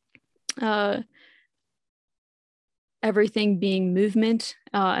everything being movement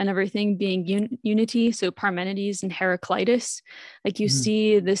and everything being unity. So Parmenides and Heraclitus, like you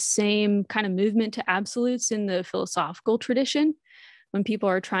see the same kind of movement to absolutes in the philosophical tradition when people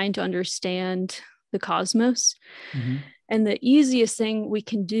are trying to understand the cosmos. And the easiest thing we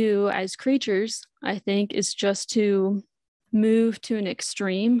can do as creatures, I think, is just to move to an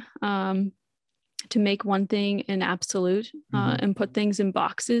extreme, to make one thing an absolute, and put things in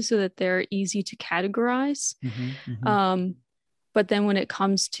boxes so that they're easy to categorize. But then when it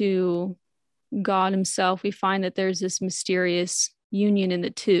comes to God himself, we find that there's this mysterious union in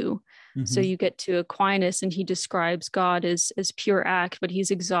the two. So you get to Aquinas and he describes God as pure act, but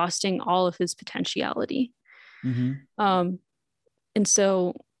he's exhausting all of his potentiality. And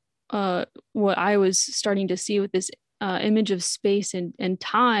so what I was starting to see with this image of space and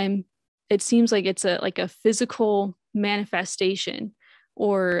time, it seems like it's like a physical manifestation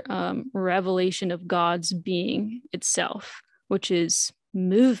or revelation of God's being itself, which is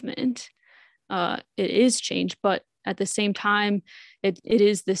movement. It is change, but at the same time, it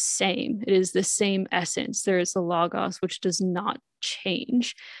is the same. It is the same essence. There is the logos, which does not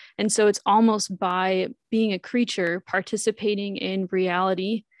change. And so it's almost by being a creature participating in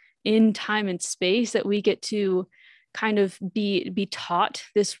reality in time and space that we get to kind of be taught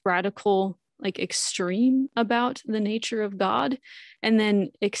this radical like extreme about the nature of God, and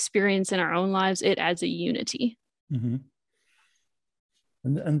then experience in our own lives it as a unity. And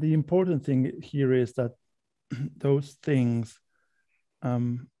the important thing here is that those things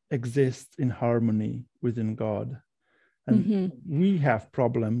exist in harmony within God. And we have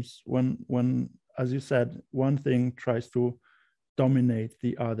problems when, as you said, one thing tries to dominate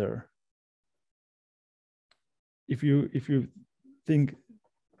the other. If you think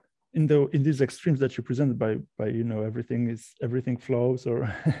in these extremes that you presented by everything flows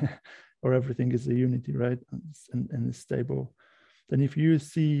or or everything is a unity, right, and is stable, then if you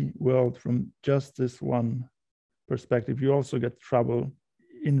see world from just this one perspective, you also get trouble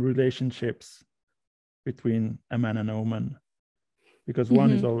in relationships between a man and a woman, because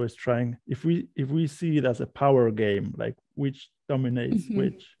one is always trying, if we see it as a power game, like which dominates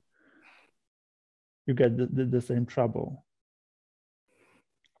which, you get the same trouble.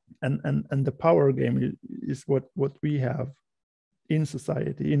 And the power game is what we have in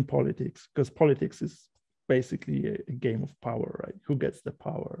society, in politics, because politics is basically a game of power, right? Who gets the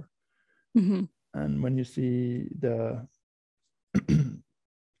power? Mm-hmm. And when you see the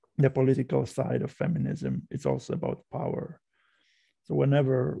the political side of feminism, it's also about power. So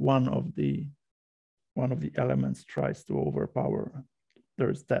whenever one of the elements tries to overpower,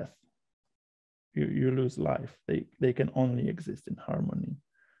 there's death. You lose life. They can only exist in harmony.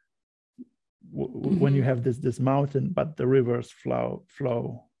 When you have this mountain, but the rivers flow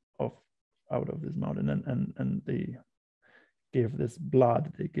out of this mountain, and they give this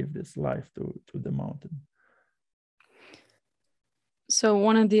blood, they give this life to the mountain. So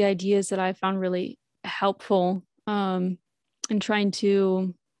one of the ideas that I found really helpful in trying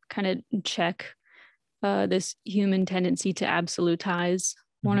to kind of check this human tendency to absolutize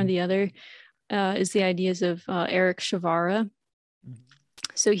one or the other is the ideas of Erich Przywara.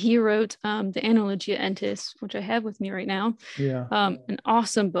 So he wrote the Analogia Entis, which I have with me right now. Yeah. An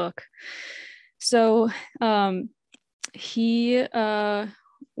awesome book. So he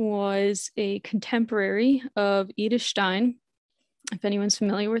was a contemporary of Edith Stein, if anyone's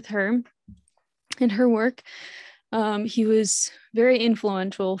familiar with her and her work. He was very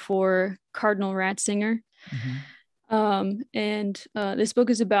influential for Cardinal Ratzinger. And this book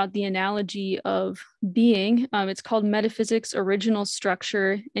is about the analogy of being. It's called Metaphysics, Original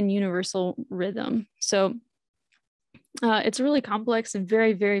Structure, and Universal Rhythm. So it's a really complex and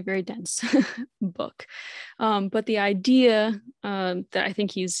very, very, very dense book. But the idea that I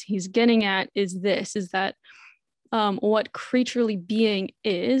think he's getting at is that what creaturely being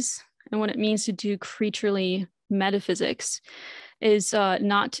is and what it means to do creaturely metaphysics is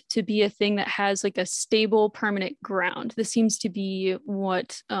not to be a thing that has like a stable, permanent ground. This seems to be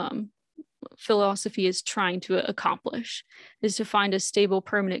what philosophy is trying to accomplish, is to find a stable,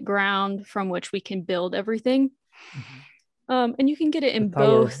 permanent ground from which we can build everything. And you can get it in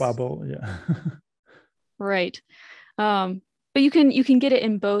both. Bubble, yeah. Right. But you can get it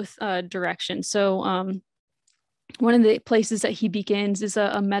in both directions. So one of the places that he begins is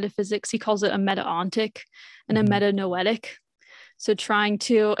a metaphysics. He calls it a meta-ontic and a meta-noetic. So trying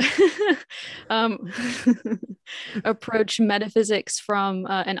to approach metaphysics from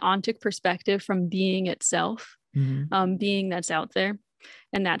an ontic perspective, from being itself, being that's out there.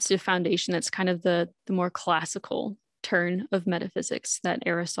 And that's the foundation. That's kind of the more classical turn of metaphysics that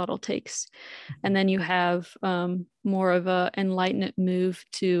Aristotle takes. And then you have more of a enlightenment move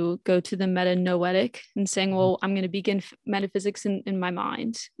to go to the meta-noetic and saying, well, I'm going to begin metaphysics in my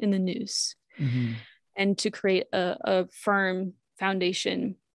mind, in the nous, and to create a firm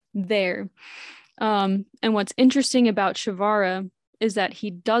foundation there. And what's interesting about Przywara is that he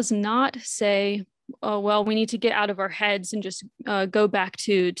does not say, oh, well, we need to get out of our heads and just go back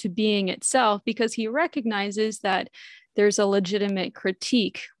to being itself, because he recognizes that there's a legitimate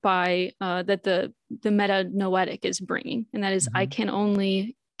critique by that the meta-noetic is bringing, and that is I can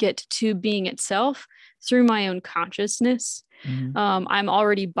only get to being itself through my own consciousness. I'm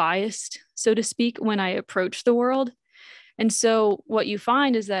already biased, so to speak, when I approach the world. And so what you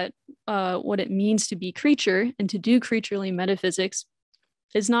find is that what it means to be creature and to do creaturely metaphysics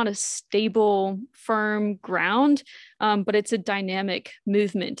is not a stable, firm ground, but it's a dynamic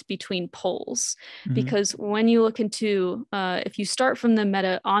movement between poles. Because when you look into, if you start from the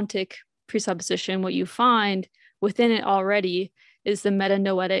meta-ontic presupposition, what you find within it already is the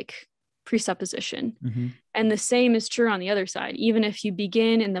meta-noetic presupposition. And the same is true on the other side. Even if you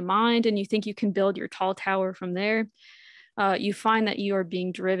begin in the mind and you think you can build your tall tower from there, you find that you are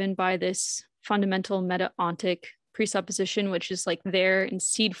being driven by this fundamental meta-ontic presupposition, which is like there in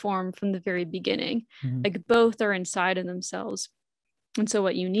seed form from the very beginning. Like both are inside of themselves. And so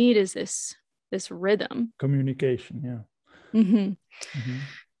what you need is this rhythm. Communication, yeah.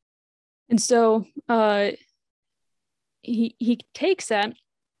 And so he takes that,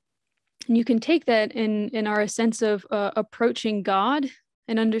 and you can take that in our sense of approaching God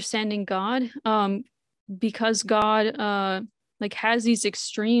and understanding God, because God like has these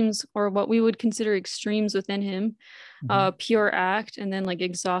extremes, or what we would consider extremes within him, pure act and then like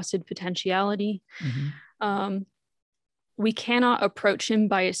exhausted potentiality. We cannot approach him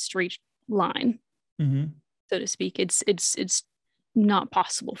by a straight line, so to speak. It's not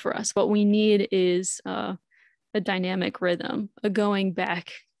possible for us. What we need is a dynamic rhythm, a going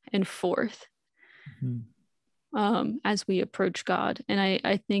back and forth as we approach God. And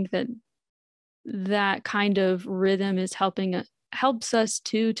I think that kind of rhythm is helps us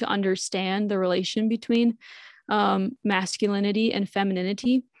to understand the relation between masculinity and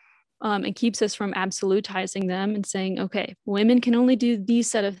femininity, and keeps us from absolutizing them and saying, okay, women can only do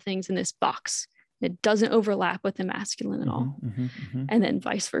these set of things in this box, It doesn't overlap with the masculine at all. And then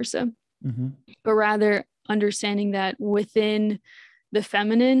vice versa. But rather understanding that within the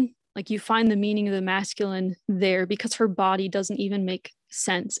feminine, like you find the meaning of the masculine there, because her body doesn't even make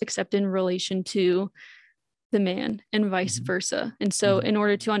sense except in relation to the man, and vice versa. And so in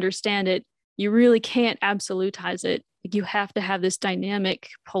order to understand it, you really can't absolutize it. Like you have to have this dynamic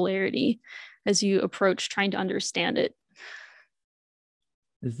polarity as you approach trying to understand it.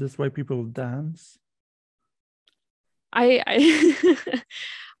 Is this why people dance? I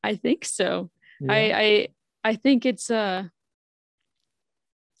I think so. Yeah. I think it's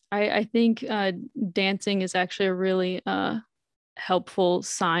I think dancing is actually a really helpful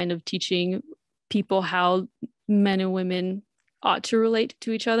sign of teaching people how men and women ought to relate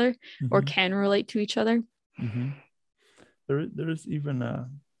to each other or can relate to each other. There is even a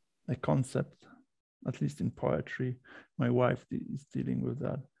concept, at least in poetry, my wife is dealing with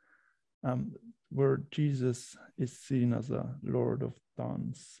that, where Jesus is seen as a Lord of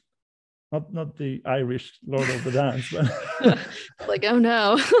Dance. Not the Irish Lord of the Dance, but like, oh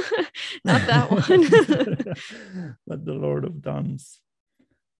no, not that one. But the Lord of Dance.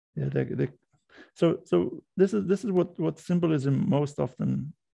 Yeah, so this is what symbolism most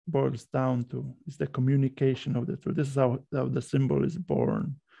often boils down to, is the communication of the truth. This is how the symbol is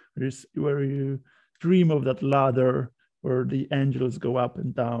born. Where you dream of that ladder where the angels go up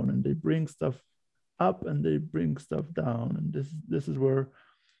and down, and they bring stuff up and they bring stuff down, and this is where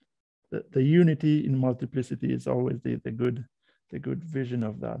the unity in multiplicity is always the good vision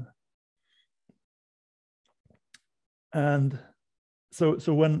of that. And so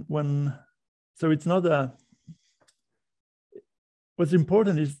it's not a, what's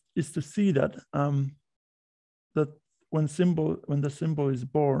important is to see that that when the symbol is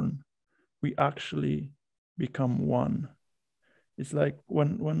born, we actually become one. It's like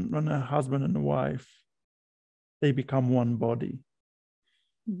when a husband and a wife, they become one body.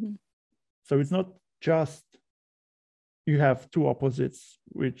 So it's not just you have two opposites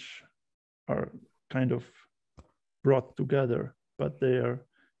which are kind of brought together, but they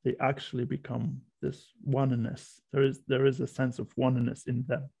actually become this oneness. There is a sense of oneness in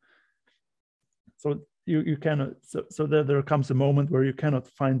them. So you cannot, so there comes a moment where you cannot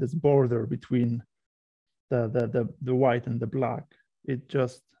find this border between the white and the black. It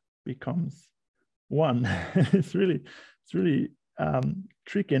just becomes one. It's really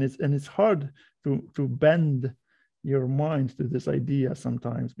tricky, and it's hard to bend your mind to this idea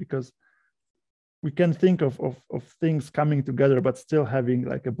sometimes, because we can think of things coming together but still having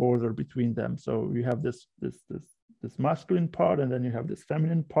like a border between them. So you have this masculine part, and then you have this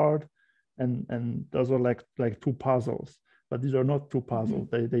feminine part, and those are like two puzzles, but these are not two puzzles.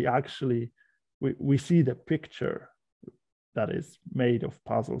 They actually, we see the picture that is made of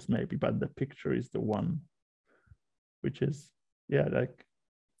puzzles maybe, but the picture is the one, which is, yeah, like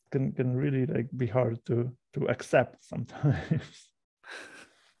can really like be hard to accept sometimes.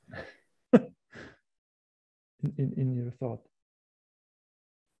 in your thought.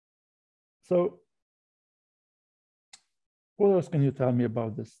 So what else can you tell me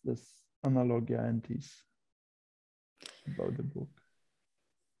about this Analogia Entis, about the book?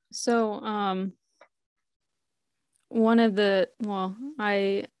 So one of the,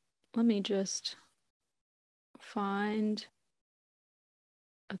 let me just find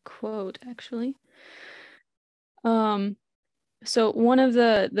a quote actually. So one of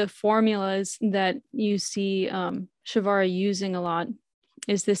the formulas that you see Przywara using a lot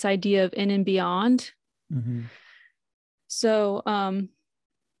is this idea of in and beyond. So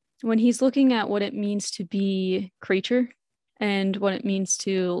when he's looking at what it means to be creature and what it means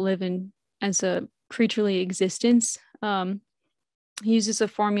to live as a creaturely existence, he uses a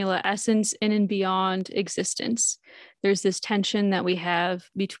formula: essence, in and beyond, existence. There's this tension that we have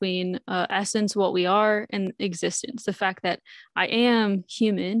between essence, what we are, and existence. The fact that I am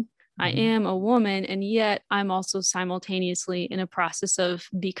human, I am a woman, and yet I'm also simultaneously in a process of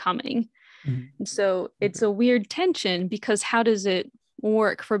becoming. And so it's a weird tension, because how does it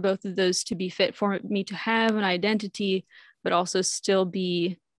work for both of those to be fit for me to have an identity, but also still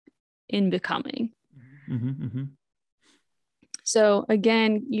be in becoming? So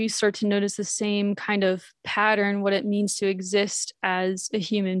again, you start to notice the same kind of pattern. What it means to exist as a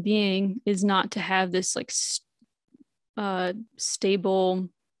human being is not to have this like stable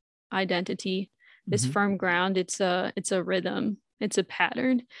identity, this firm ground. It's a rhythm. It's a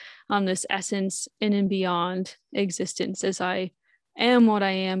pattern. This essence, in and beyond existence, as I am what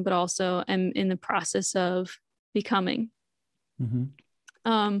I am, but also am in the process of becoming.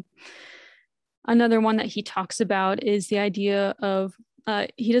 Another one that he talks about is the idea of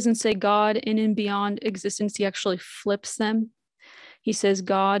he doesn't say God in and beyond existence. He actually flips them. He says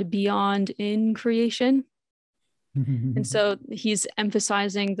God beyond in creation. And so he's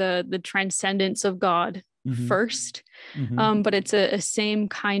emphasizing the transcendence of God first. But it's a same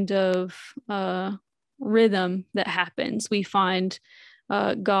kind of rhythm that happens. We find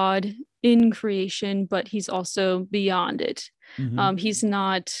God in creation, but he's also beyond it. He's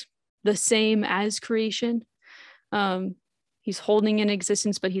not the same as creation. He's holding in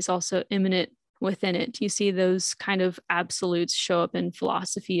existence, but he's also immanent within it. You see those kind of absolutes show up in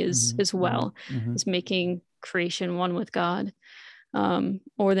philosophy as well, as making creation one with God,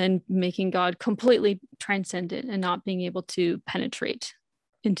 or then making God completely transcendent and not being able to penetrate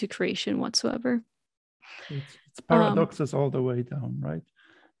into creation whatsoever. It's paradoxes all the way down, right?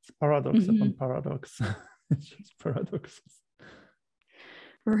 It's paradox upon paradox. It's just paradoxes.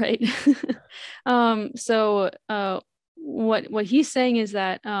 Right. So what he's saying is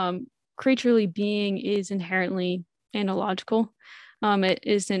that creaturely being is inherently analogical. It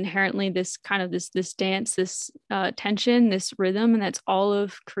is inherently this kind of this dance, this tension, this rhythm, and that's all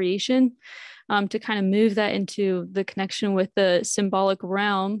of creation. To kind of move that into the connection with the symbolic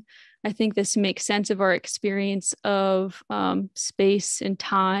realm, I think this makes sense of our experience of space and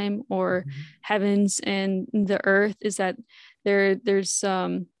time, or heavens and the earth, is that there's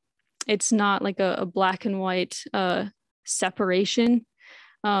it's not like a black and white separation,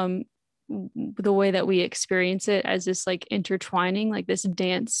 the way that we experience it as this like intertwining, like this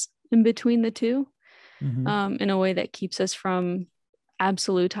dance in between the two, in a way that keeps us from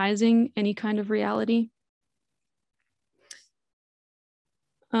absolutizing any kind of reality.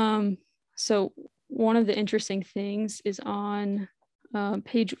 So one of the interesting things is on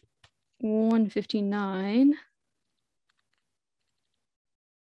page 159.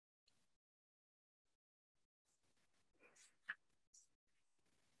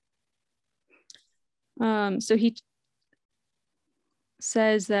 So he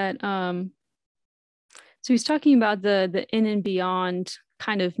says that, so he's talking about the in and beyond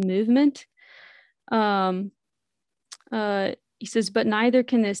kind of movement. He says, but neither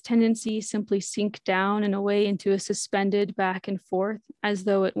can this tendency simply sink down in a way into a suspended back and forth as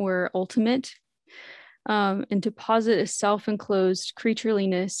though it were ultimate. And to posit a self-enclosed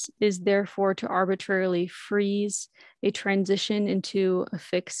creatureliness is therefore to arbitrarily freeze a transition into a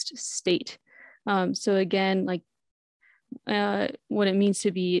fixed state. So again, like what it means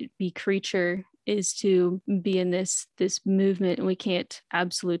to be creature is to be in this movement, and we can't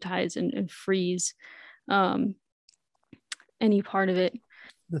absolutize and freeze any part of it.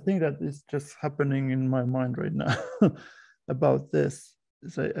 The thing that is just happening in my mind right now about this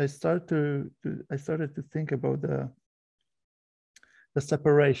is I started to think about the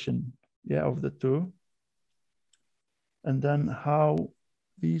separation, of the two, and then how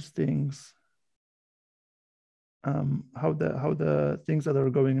these things, how the things that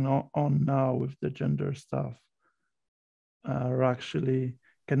are going on now with the gender stuff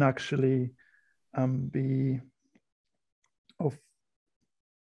can actually be of,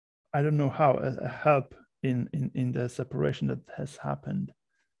 I don't know how, a help in the separation that has happened.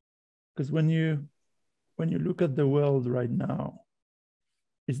 Because when you look at the world right now,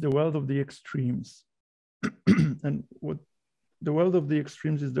 it's the world of the extremes. And what the world of the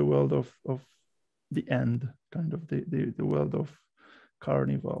extremes is the world of the end, kind of the world of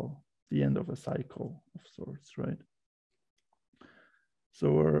carnival, the end of a cycle of sorts, right? So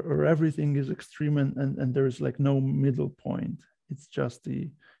or everything is extreme, and there is like no middle point. It's just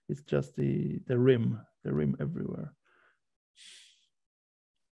the rim everywhere.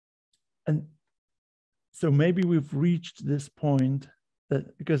 And so maybe we've reached this point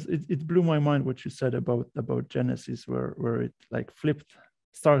that, because it blew my mind what you said about Genesis, where it like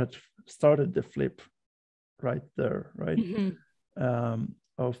started the flip right there, right?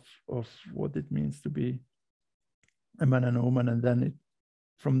 Of what it means to be a man and a woman, and then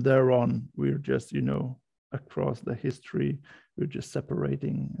from there on, we're just, across the history, we're just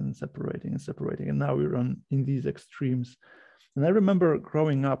separating, and now we're in these extremes. And I remember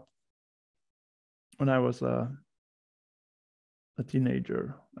growing up, when I was a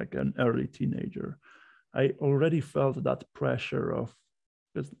teenager, like an early teenager, I already felt that pressure of,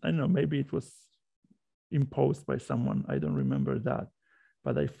 because I don't know, maybe it was imposed by someone, I don't remember that,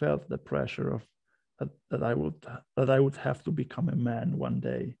 but I felt the pressure of that I would have to become a man one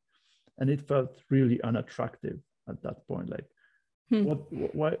day, and it felt really unattractive at that point. Like,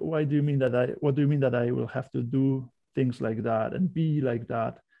 why do you mean that what do you mean that I will have to do things like that and be like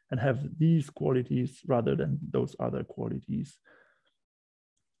that and have these qualities rather than those other qualities?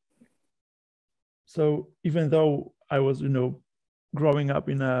 So even though I was, growing up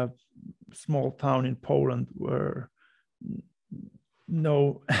in a small town in Poland where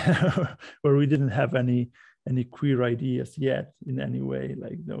no, where we didn't have any queer ideas yet in any way,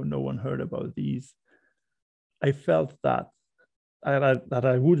 like no one heard about these. I felt that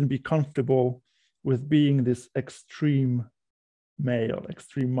I wouldn't be comfortable with being this extreme male,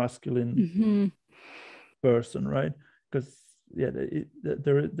 extreme masculine person, right? Because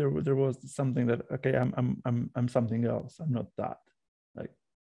there was something that, okay, I'm something else. I'm not that. Like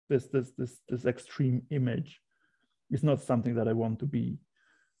this extreme image is not something that I want to be.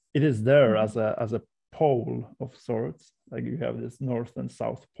 It is there as a pole of sorts, like you have this north and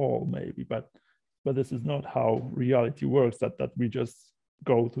south pole maybe, but this is not how reality works, that we just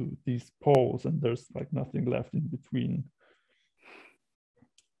go to these poles and there's like nothing left in between.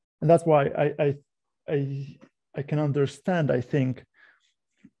 And that's why I can understand, I think,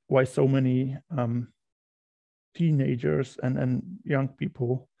 why so many teenagers and young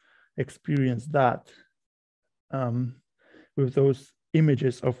people experience that with those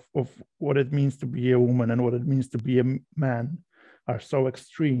images of what it means to be a woman and what it means to be a man are so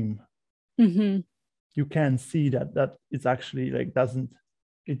extreme. You can see that it's actually like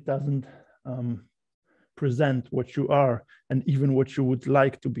it doesn't present what you are and even what you would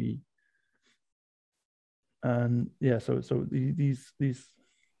like to be. And yeah, so these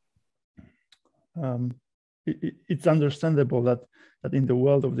it's understandable that in the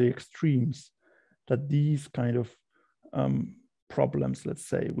world of the extremes, that these kind of problems, let's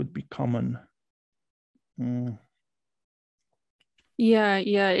say, would be common. Yeah,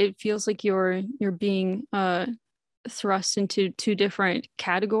 it feels like you're being thrust into two different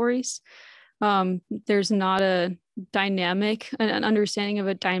categories. There's not an understanding of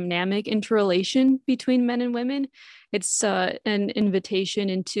a dynamic interrelation between men and women. It's an invitation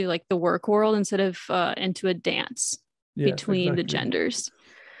into like the work world instead of into a dance between the genders.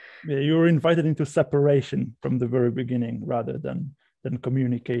 Yeah, you were invited into separation from the very beginning rather than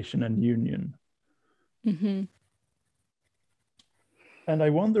communication and union. And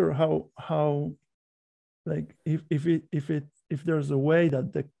I wonder how like if there's a way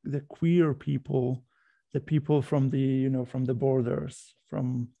that the queer people, the people from the from the borders,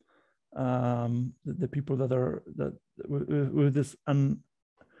 from the people that are with this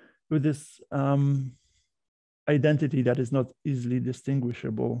identity that is not easily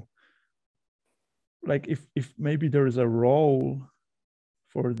distinguishable, like if maybe there is a role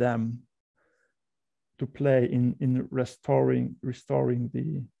for them to play in restoring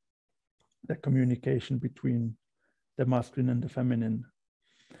the communication between the masculine and the feminine.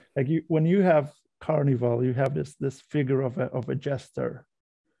 Like when you have carnival, you have this figure of a jester,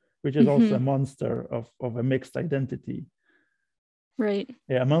 which is also a monster of a mixed identity. Right.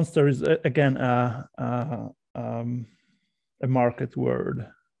 Yeah, a monster is again a market word.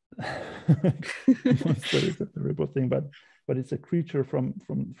 Monster is a terrible thing, but it's a creature from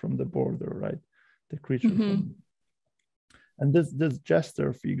the border, right? The creature from, and this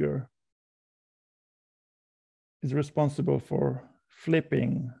jester figure is responsible for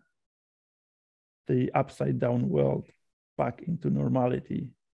flipping the upside down world back into normality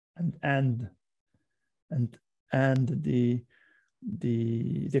and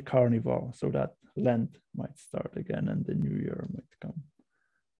the carnival, so that Lent might start again and the new year might come.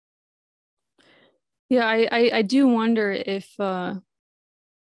 Yeah, I do wonder if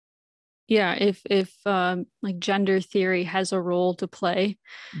like gender theory has a role to play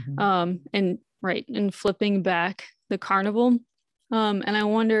in flipping back the carnival. And I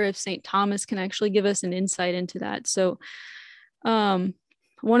wonder if St. Thomas can actually give us an insight into that. So one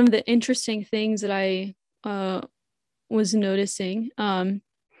of the interesting things that I was noticing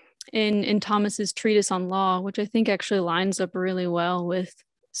in Thomas's treatise on law, which I think actually lines up really well with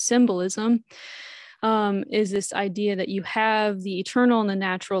symbolism, is this idea that you have the eternal and the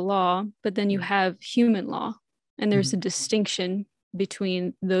natural law, but then you have human law. And there's a distinction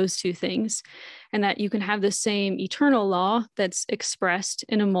between those two things, and that you can have the same eternal law that's expressed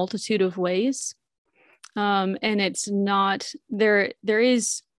in a multitude of ways. And it's not, there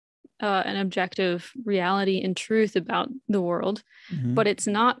is an objective reality and truth about the world, but it's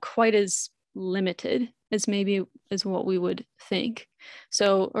not quite as limited as maybe as what we would think.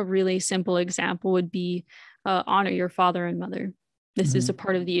 So a really simple example would be honor your father and mother. This is a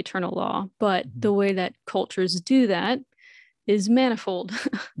part of the eternal law, but the way that cultures do that is manifold.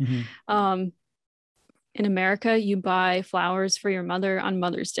 In America, you buy flowers for your mother on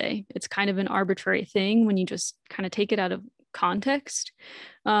Mother's Day. It's kind of an arbitrary thing when you just kind of take it out of context.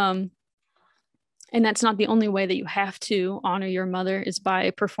 And that's not the only way that you have to honor your mother, is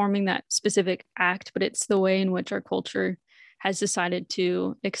by performing that specific act, but it's the way in which our culture has decided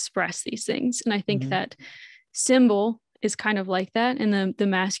to express these things. And I think Mm-hmm. that symbol is kind of like that, and the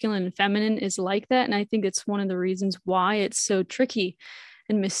masculine and feminine is like that. And I think it's one of the reasons why it's so tricky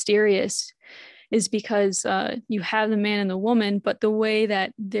and mysterious, is because you have the man and the woman, but the way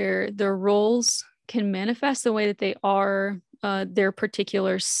that their roles can manifest, the way that they are, their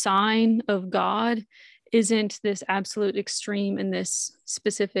particular sign of God isn't this absolute extreme in this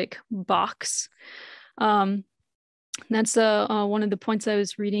specific box. That's one of the points I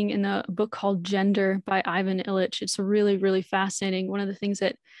was reading in a book called Gender by Ivan Illich. It's really, really fascinating. One of the things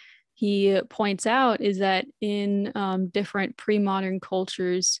that he points out is that in different pre-modern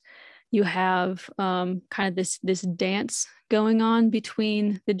cultures, you have kind of this dance going on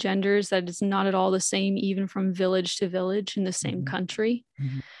between the genders that is not at all the same, even from village to village in the same Mm-hmm. country.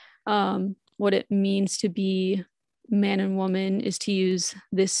 Mm-hmm. What it means to be man and woman is to use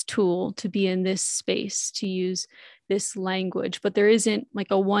this tool, to be in this space, to use this language, but there isn't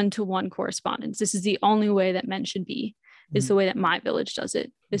like a one-to-one correspondence. This is the only way that men should be, is the way that my village does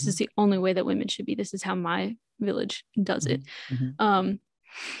it. This is the only way that women should be. This is how my village does it. Mm-hmm.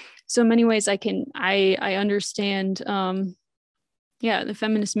 So in many ways I understand the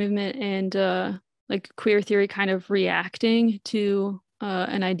feminist movement and like queer theory kind of reacting to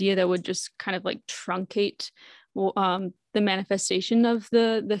an idea that would just kind of like truncate the manifestation of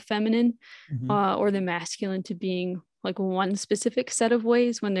the feminine or the masculine to being like one specific set of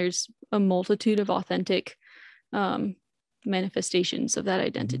ways, when there's a multitude of authentic manifestations of that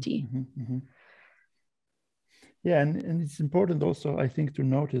identity. Mm-hmm. Mm-hmm. Yeah, and it's important also, I think, to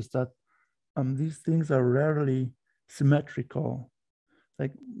notice that these things are rarely symmetrical,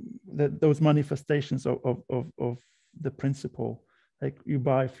 like those manifestations of the principle. Like you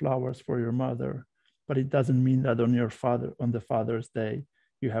buy flowers for your mother, but it doesn't mean that on the Father's Day,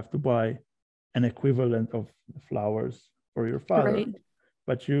 you have to buy an equivalent of flowers for your father. Right.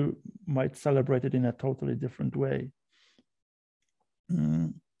 But you might celebrate it in a totally different way.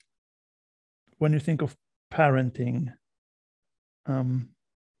 When you think of parenting,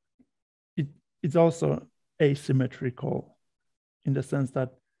 it's also asymmetrical in the sense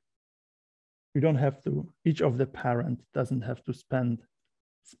that you don't have to, each of the parent doesn't have to spend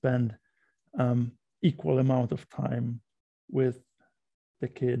equal amount of time with the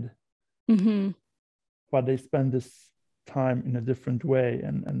kid, but they spend this time in a different way,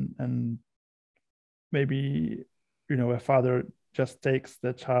 and maybe, you know, a father just takes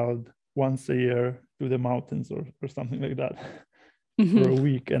the child once a year to the mountains or something like that for a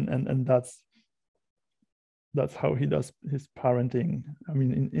week, and that's how he does his parenting. I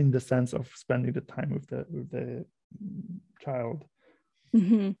mean, in the sense of spending the time with the child,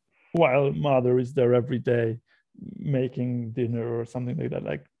 while mother is there every day making dinner or something like that.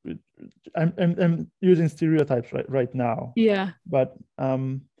 Like, I'm using stereotypes right now. Yeah. But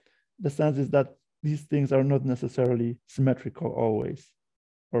the sense is that these things are not necessarily symmetrical always,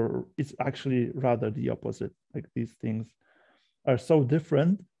 or it's actually rather the opposite. Like these things are so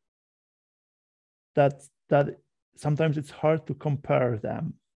different that sometimes it's hard to compare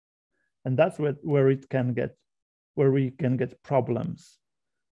them, and that's where we can get problems.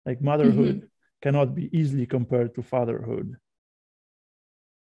 Like motherhood cannot be easily compared to fatherhood.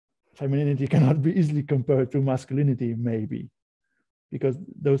 Femininity cannot be easily compared to masculinity, maybe, because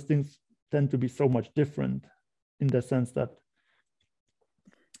those things tend to be so much different in the sense that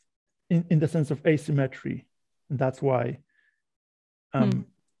in the sense of asymmetry. And that's why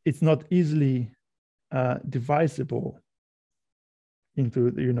it's not easily divisible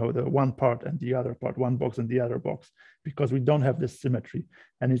into, you know, the one part and the other part, one box and the other box, because we don't have this symmetry.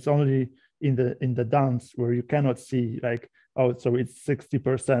 And it's only in the dance where you cannot see like, oh, so it's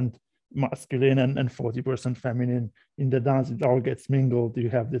 60% masculine and 40% feminine. In the dance, it all gets mingled. You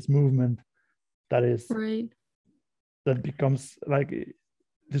have this movement that is right, that becomes like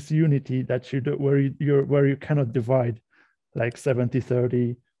this unity that you do, where you cannot divide like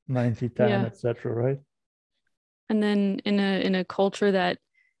 70-30, 90-10, etc. Right? And then in a culture that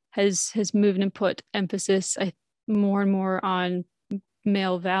has moved and put emphasis more and more on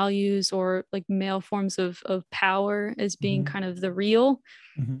male values or like male forms of power as being kind of the real,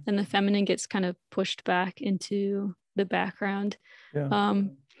 and the feminine gets kind of pushed back into the background.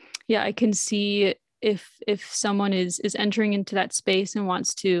 I can see if someone is entering into that space and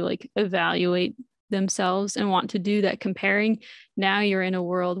wants to like evaluate themselves and want to do that comparing, now you're in a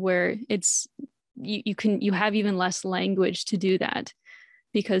world where it's you have even less language to do that,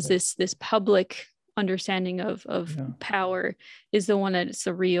 because this public understanding of power is the one that is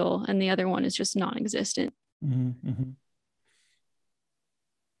the real, and the other one is just non-existent.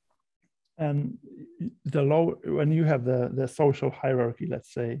 And when you have the social hierarchy,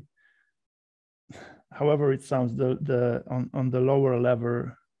 let's say, however it sounds, on the lower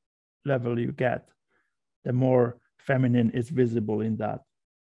level you get, the more feminine is visible in that.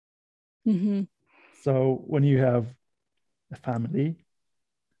 Mm-hmm. So when you have a family,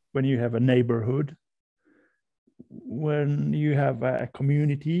 when you have a neighborhood, when you have a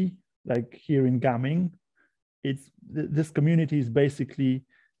community, like here in Gaming, this community is basically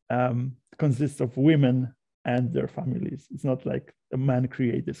consists of women and their families. It's not like a man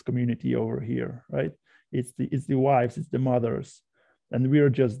create this community over here, right? It's the wives, it's the mothers, and we're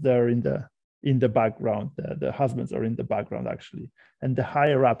just there in the background. The husbands are in the background actually, and the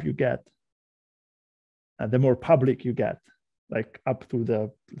higher up you get, the more public you get, like up to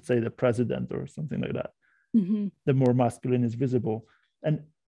let's say the president or something like that. Mm-hmm. The more masculine is visible. And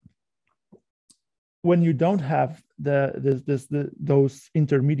when you don't have those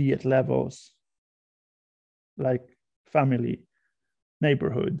intermediate levels, like family,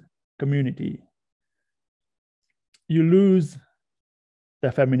 neighborhood, community, you lose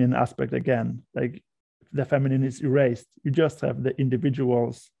the feminine aspect again. Like the feminine is erased. You just have the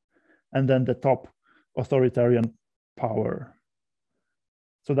individuals and then the top authoritarian power,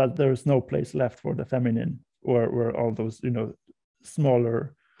 so that there is no place left for the feminine, where all those,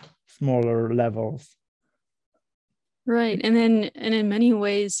 smaller levels. Right. And in many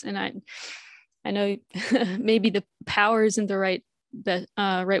ways, and I know maybe the power isn't the right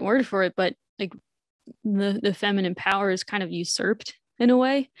word for it, but like the feminine power is kind of usurped in a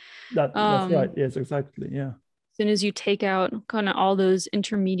way. That's right. Yes, exactly. Yeah. As soon as you take out kind of all those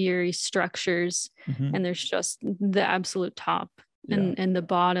intermediary structures, mm-hmm. and there's just the absolute top and the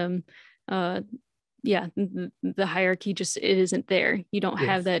bottom, the hierarchy just, it isn't there. You don't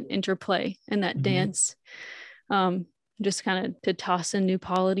have that interplay and that mm-hmm. dance. Just kind of to toss in new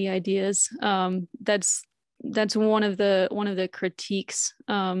polity ideas. That's one of the critiques,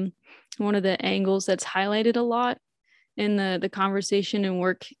 one of the angles that's highlighted a lot in the conversation and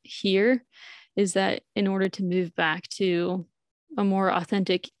work here, is that in order to move back to a more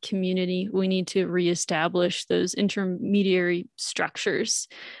authentic community, we need to reestablish those intermediary structures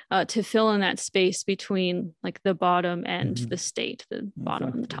to fill in that space between like the bottom and mm-hmm. the state, the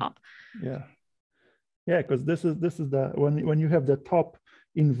bottom and the top. Yeah, because this is the when you have the top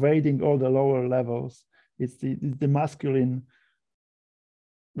invading all the lower levels, it's the masculine,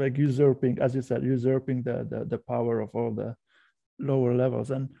 like usurping, as you said, usurping the power of all the lower levels.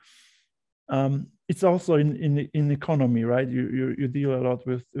 And it's also in economy, right? You deal a lot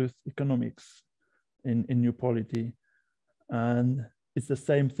with economics in New Polity, and it's the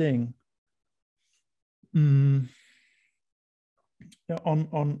same thing. On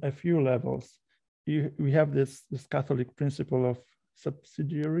a few levels, we have this Catholic principle of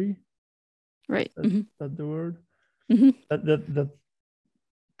subsidiary, right? That the word, mm-hmm. that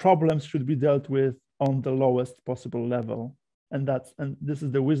problems should be dealt with on the lowest possible level, and this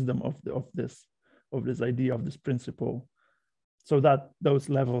is the wisdom of this idea, of this principle, so that those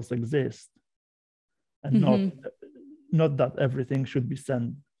levels exist, and mm-hmm. not that everything should be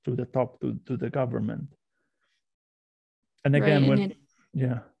sent to the top, to the government. And again, right.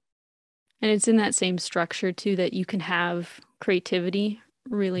 And it's in that same structure too that you can have creativity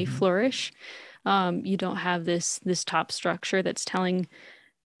really mm-hmm. flourish. You don't have this top structure that's telling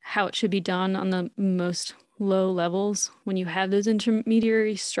how it should be done on the most low levels. When you have those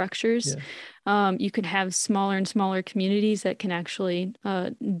intermediary structures, you can have smaller and smaller communities that can actually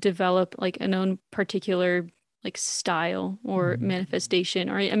develop like an own particular like style or mm-hmm. manifestation.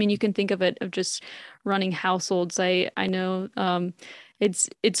 Or I mean, you can think of it of just running households. I know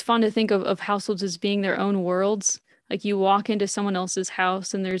it's fun to think of households as being their own worlds. Like you walk into someone else's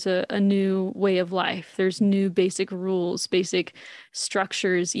house and there's a new way of life. There's new basic rules, basic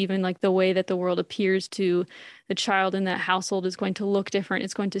structures, even like the way that the world appears to the child in that household is going to look different.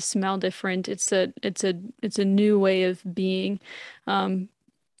 It's going to smell different. It's a new way of being.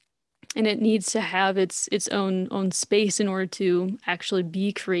 And it needs to have its own space in order to actually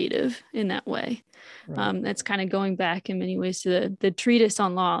be creative in that way. Right. That's kind of going back in many ways to the treatise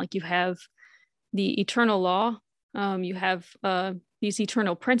on law. Like you have the eternal law, you have these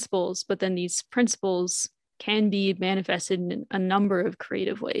eternal principles, but then these principles can be manifested in a number of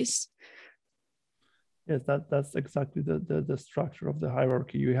creative ways. Yes, that's exactly the structure of the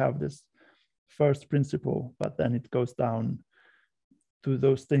hierarchy. You have this first principle, but then it goes down to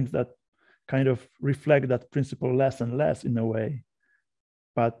those things that kind of reflect that principle less and less in a way,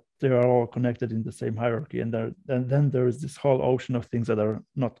 but they are all connected in the same hierarchy. And then there is this whole ocean of things that are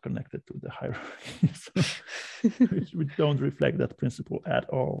not connected to the hierarchy, which don't reflect that principle at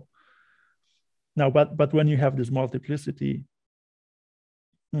all. Now, but when you have this multiplicity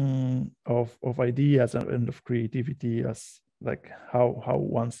of ideas and of creativity, as like how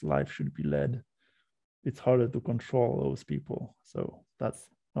one's life should be led, it's harder to control those people. So that's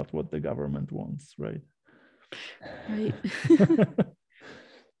not what the government wants, right? Right.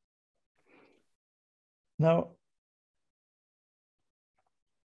 Now,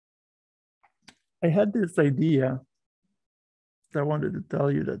 I had this idea that I wanted to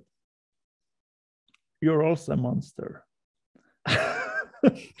tell you that you're also a monster.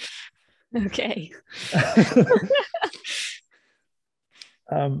 Okay.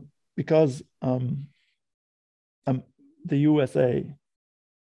 Because the USA,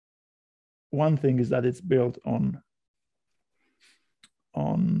 one thing is that it's built on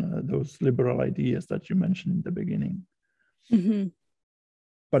those liberal ideas that you mentioned in the beginning. Mm-hmm.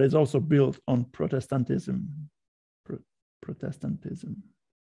 But it's also built on Protestantism,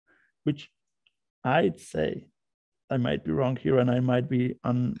 which I'd say, I might be wrong here and I might be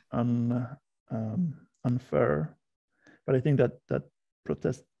unfair, but I think that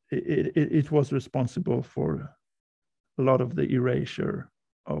it was responsible for a lot of the erasure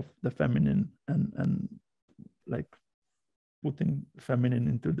of the feminine and like putting feminine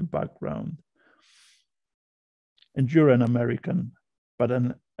into the background. And you're an American, but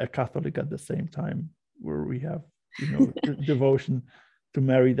a Catholic at the same time, where we have, devotion to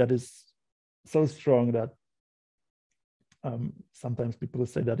Mary that is so strong that sometimes people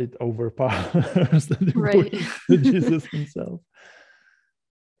say that it overpowers the devotion to Jesus himself.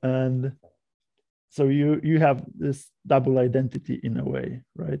 And so you have this double identity in a way,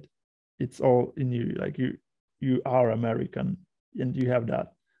 right? It's all in you, like you are American and you have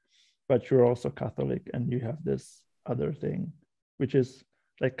that, but you're also Catholic and you have this other thing, which is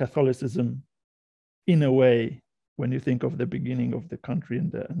like Catholicism in a way. When you think of the beginning of the country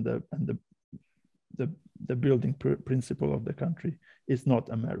and the building principle of the country, is not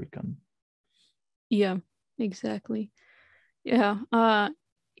American. Yeah, exactly. Yeah. I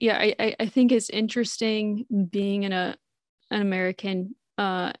think it's interesting being an American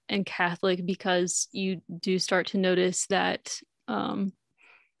and Catholic, because you do start to notice that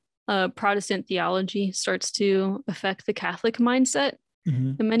Protestant theology starts to affect the Catholic mindset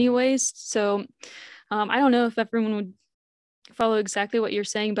in many ways. So I don't know if everyone would follow exactly what you're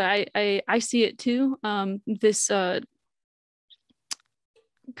saying, but I see it too. This kind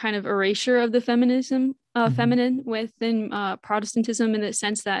of erasure of the feminine within Protestantism, in the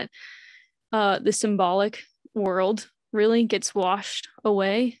sense that the symbolic world really gets washed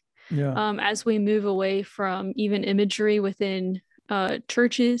away as we move away from even imagery within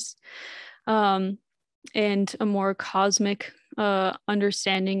churches, and a more cosmic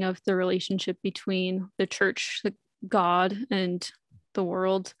understanding of the relationship between the church, the God, and the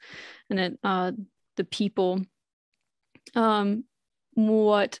world, and the people.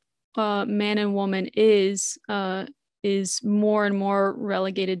 What man and woman is more and more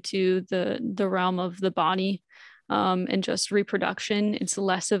relegated to the realm of the body, and just reproduction. It's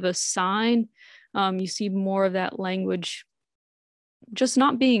less of a sign. You see more of that language just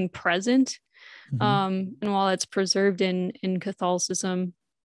not being present. And while it's preserved in Catholicism,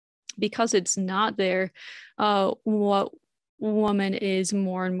 because it's not there, what woman is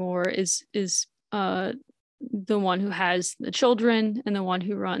more and more is the one who has the children and the one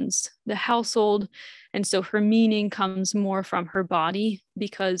who runs the household. And so her meaning comes more from her body,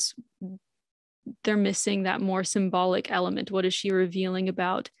 because they're missing that more symbolic element. What is she revealing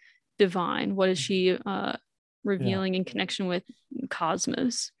about divine? What is she revealing in connection with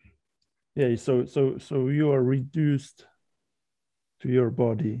cosmos? Yeah, so you are reduced to your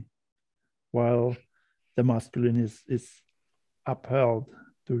body, while the masculine is upheld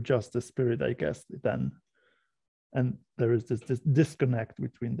to just the spirit, I guess, then. And there is this disconnect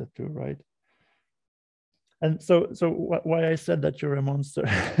between the two, right? And so why I said that you're a monster.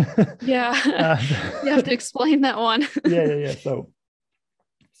 Yeah, you have to explain that one. Yeah.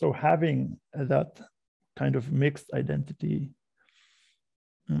 So having that kind of mixed identity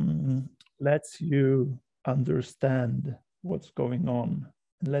lets you understand what's going on,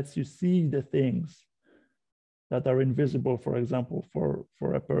 and lets you see the things that are invisible, for example, for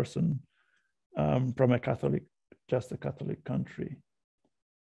a person from a Catholic country.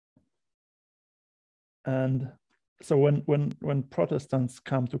 And so when Protestants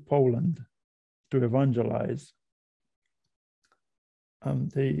come to Poland to evangelize,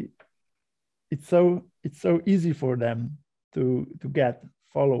 it's so easy for them to get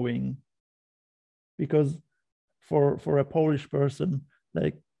following, because for a Polish person,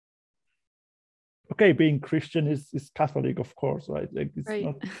 like, okay, being Christian is Catholic, of course, right? Like, it's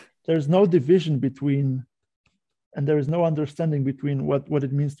not, there's no division between, and there is no understanding between what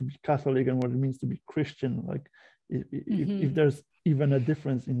it means to be Catholic and what it means to be Christian. Like if there's even a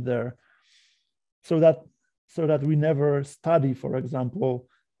difference in there, so that we never study, for example,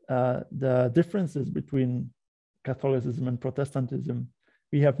 the differences between Catholicism and Protestantism.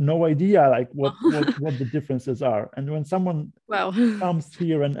 We have no idea like what the differences are. And when someone comes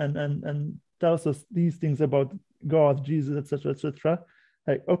here and tells us these things about God, Jesus, etc., etc.,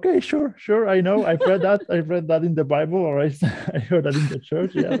 like, okay, sure, I know, I've read that in the Bible, or I heard that in the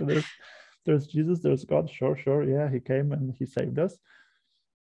church. Yeah, there's Jesus, there's God, sure, yeah, he came and he saved us.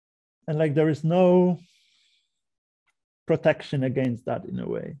 And like there is no protection against that in a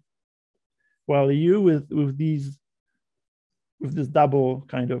way. While you with this double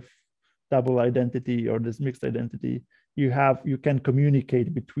identity, or this mixed identity, you can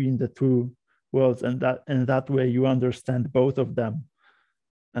communicate between the two worlds, and that way you understand both of them.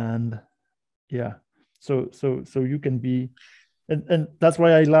 And yeah, so you can be, and that's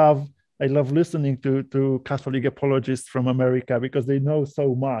why I love listening to Catholic apologists from America, because they know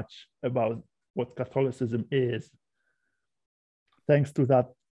so much about what Catholicism is, thanks to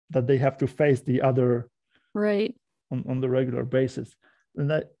that they have to face the other right on the regular basis.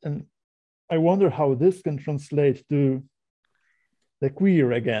 And I wonder how this can translate to the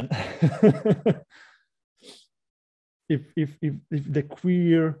queer again. if the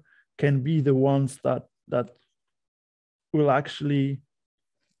queer can be the ones that will actually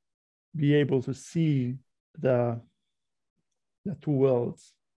be able to see the two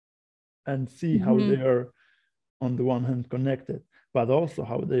worlds and see how they are on the one hand connected, but also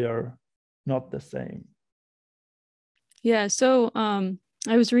how they are not the same. Yeah, so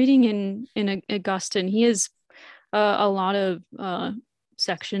I was reading in Augustine. He has a lot of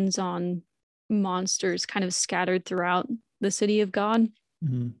sections on monsters kind of scattered throughout the city of God,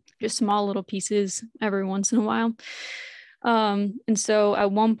 just small little pieces every once in a while. And so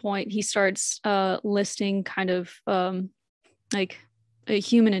at one point he starts listing kind of like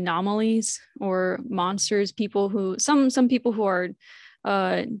human anomalies or monsters, people who some people who are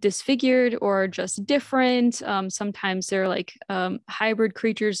disfigured or just different. Sometimes they're like hybrid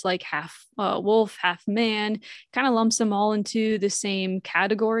creatures, like half wolf, half man, kind of lumps them all into the same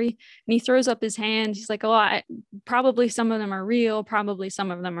category. And he throws up his hand. He's like, oh, probably some of them are real, probably some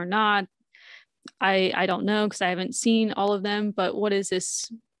of them are not. I don't know, because I haven't seen all of them, but what is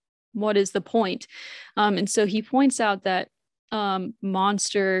this? What is the point? And so he points out that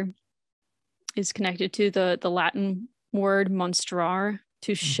monster is connected to the Latin word monstrar,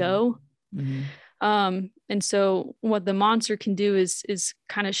 to show. And so what the monster can do is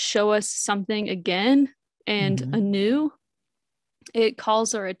kind of show us something again and anew. It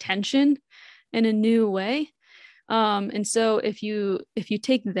calls our attention in a new way. And so if you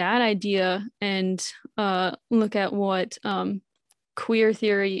take that idea and look at what queer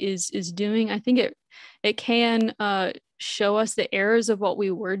theory is doing, I think it can show us the errors of what we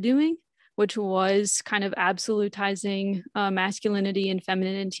were doing, which was kind of absolutizing masculinity and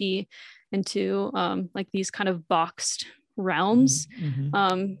femininity into like these kind of boxed realms,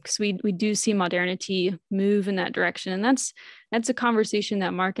 because we do see modernity move in that direction. And that's a conversation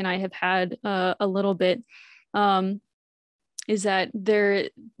that Mark and I have had a little bit, is that there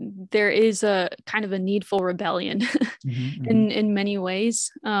is a kind of a needful rebellion in many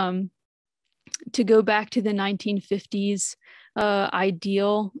ways, to go back to the 1950s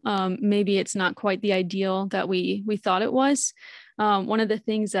ideal. Maybe it's not quite the ideal that we thought it was. One of the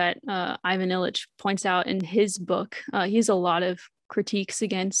things that Ivan Illich points out in his book, he has a lot of critiques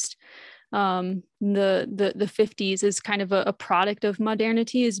against the 50s as kind of a product of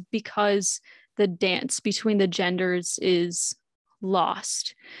modernity, is because the dance between the genders is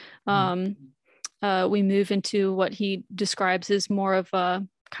lost. We move into what he describes as more of a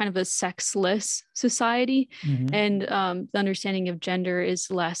kind of a sexless society, and the understanding of gender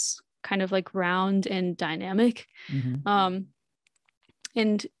is less kind of like round and dynamic.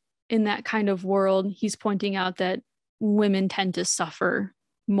 And in that kind of world, he's pointing out that women tend to suffer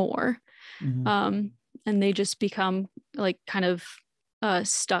more, and they just become like kind of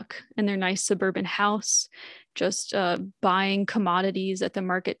stuck in their nice suburban house, just buying commodities that the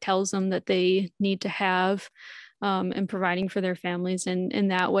market tells them that they need to have, and providing for their families. And in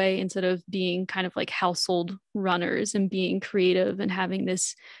that way, instead of being kind of like household runners and being creative and having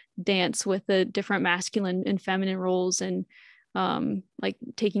this dance with the different masculine and feminine roles, and like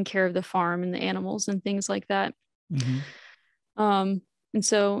taking care of the farm and the animals and things like that. And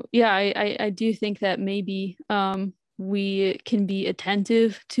so, yeah, I do think that maybe we can be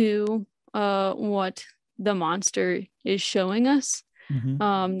attentive to what the monster is showing us,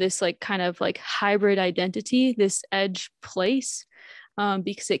 this like kind of like hybrid identity, this edge place,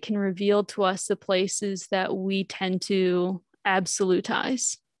 because it can reveal to us the places that we tend to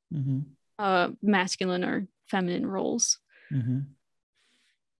absolutize masculine or feminine roles.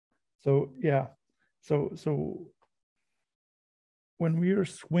 So yeah, so when we are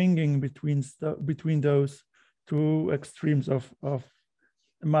swinging between those two extremes of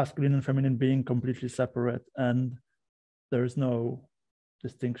masculine and feminine being completely separate, and there is no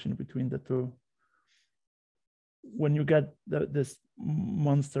distinction between the two, when you get this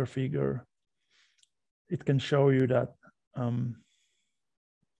monster figure, it can show you that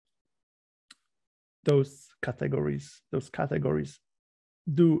those categories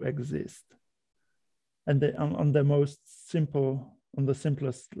do exist, and they, on the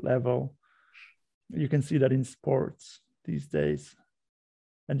simplest level, you can see that in sports these days,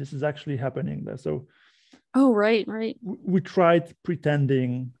 and this is actually happening there. So right, we tried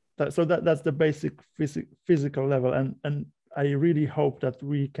pretending that, so that's the basic physical level, and I really hope that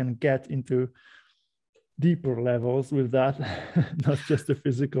we can get into deeper levels with that, not just the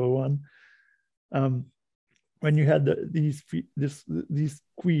physical one. When you had these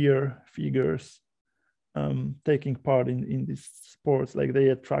queer figures taking part in these sports, like they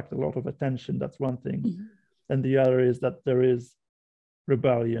attract a lot of attention. That's one thing. And the other is that there is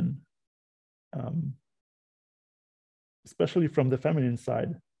rebellion, especially from the feminine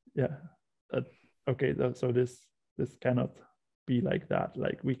side. Yeah. Okay. So this cannot be like that.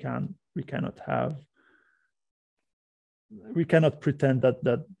 Like we cannot pretend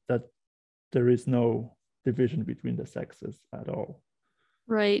that there is no division between the sexes at all.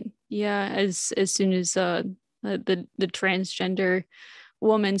 Right. Yeah. As soon as the transgender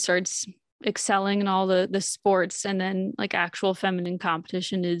woman starts excelling in all the sports, and then like actual feminine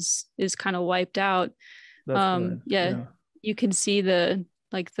competition is kind of wiped out. Yeah, you can see this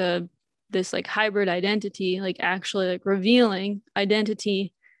like hybrid identity, like actually like revealing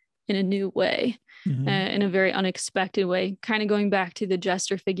identity in a new way. In a very unexpected way, kind of going back to the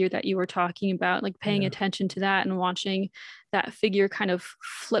jester figure that you were talking about, like paying attention to that and watching that figure kind of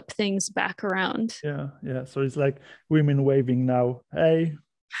flip things back around. Yeah. So it's like women waving now. Hey,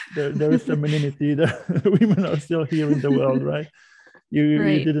 there is femininity. The women are still here in the world, right? You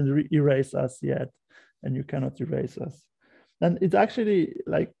didn't erase us yet, and you cannot erase us. And it's actually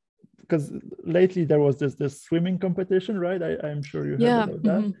like, because lately there was this swimming competition, right? I'm sure you heard about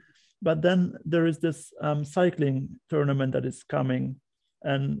that. But then there is this cycling tournament that is coming,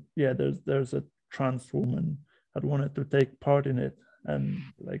 and there's a trans woman that wanted to take part in it, and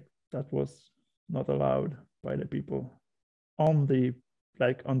like that was not allowed by the people on the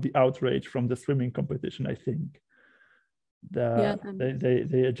outrage from the swimming competition. I think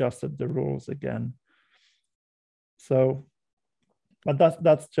they adjusted the rules again. So, but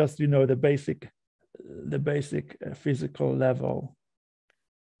that's just the basic physical level.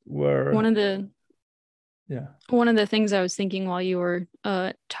 Where one of the things I was thinking while you were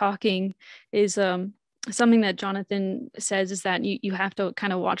talking is something that Jonathan says is that you have to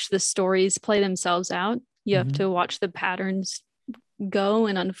kind of watch the stories play themselves out. You have to watch the patterns go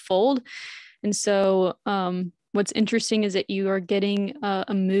and unfold. And so what's interesting is that you are getting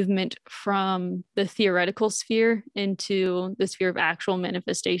a movement from the theoretical sphere into the sphere of actual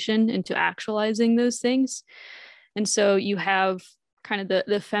manifestation, into actualizing those things. And so you have kind of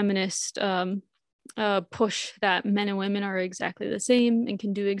the feminist push that men and women are exactly the same and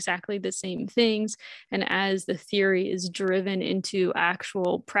can do exactly the same things. And as the theory is driven into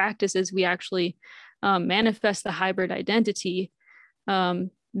actual practices, we actually manifest the hybrid identity.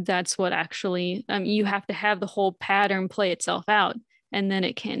 That's what actually, you have to have the whole pattern play itself out, and then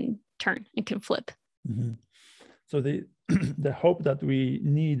it can turn, it can flip. So the hope that we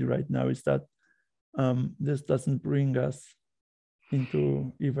need right now is that this doesn't bring us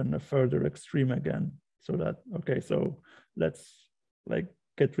into even a further extreme again. So that, okay, so let's like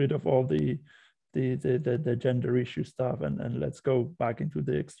get rid of all the gender issue stuff, and let's go back into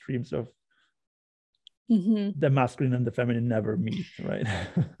the extremes of the masculine and the feminine never meet, right?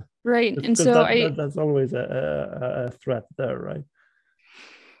 Right. And so that's always a threat there, right?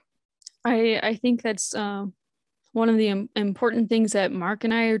 I think that's one of the important things that Mark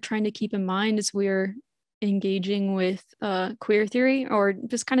and I are trying to keep in mind as we're engaging with queer theory, or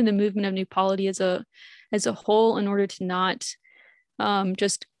just kind of the movement of new polity as a whole, in order to not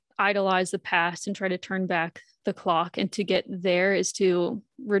just idolize the past and try to turn back the clock. And to get there is to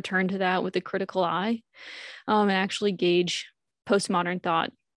return to that with a critical eye, and actually gauge postmodern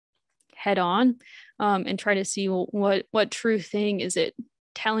thought head on, and try to see what true thing is it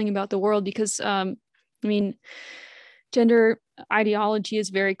telling about the world. Because I mean, gender ideology is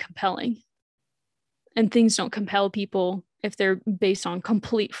very compelling, and things don't compel people if they're based on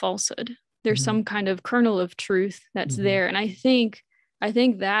complete falsehood. There's some kind of kernel of truth that's there. And I think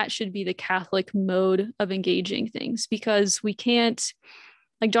that should be the Catholic mode of engaging things, because we can't,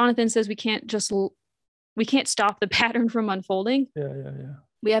 like Jonathan says, we can't stop the pattern from unfolding. Yeah.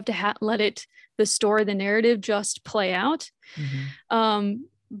 We have to let the story, the narrative just play out.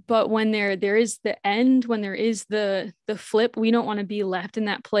 But when there is the end, when there is the flip, we don't want to be left in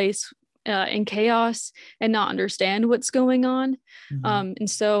that place in chaos and not understand what's going on. And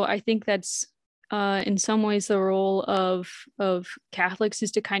so I think that's in some ways the role of Catholics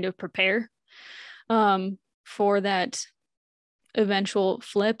is to kind of prepare for that eventual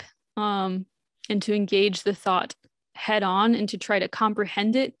flip, and to engage the thought head on, and to try to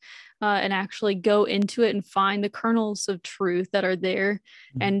comprehend it, and actually go into it and find the kernels of truth that are there,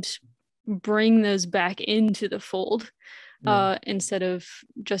 and bring those back into the fold, instead of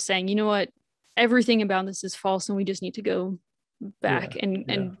just saying, you know what, everything about this is false and we just need to go back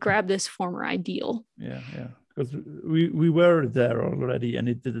and grab this former ideal. Because we were there already and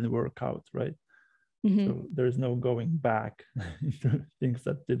it didn't work out, right? So there's no going back into things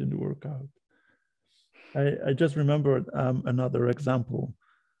that didn't work out. I just remembered another example.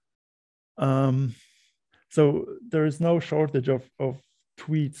 So there is no shortage of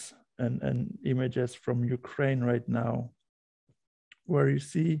tweets and images from Ukraine right now, where you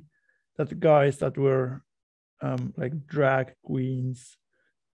see that guys that were like drag queens,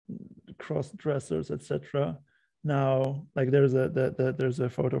 cross-dressers, etc. Now, like there's a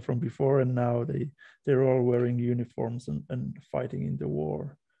photo from before, and now they're all wearing uniforms and fighting in the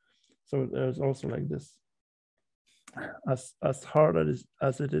war. So there's also like this, as hard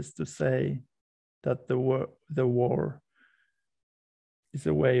as it is to say that the war is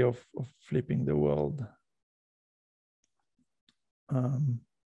a way of flipping the world. I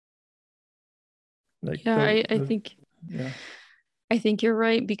think you're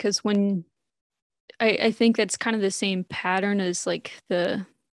right, because when I think that's kind of the same pattern as like the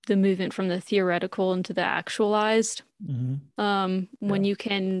movement from the theoretical into the actualized. When you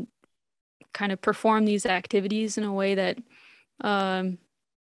can kind of perform these activities in a way that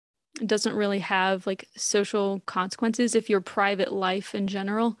doesn't really have like social consequences. If your private life in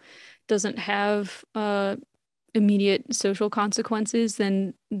general doesn't have immediate social consequences,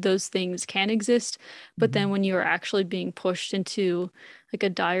 then those things can exist. But then when you're actually being pushed into like a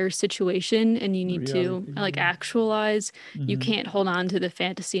dire situation and you need to like actualize, you can't hold on to the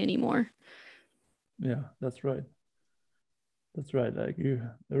fantasy anymore. Yeah, that's right. That's right. Like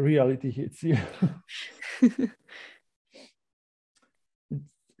the reality hits you. It's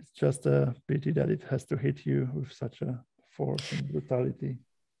just a pity that it has to hit you with such a force and brutality.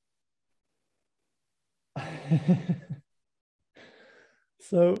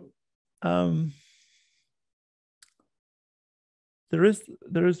 So there is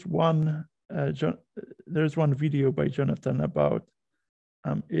one video by Jonathan about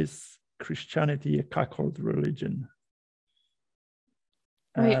is Christianity a cuckold religion?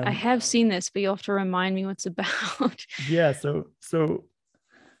 Right, I have seen this, but you'll have to remind me what's about. Yeah, so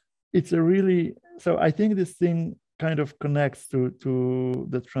it's a really, so I think this thing kind of connects to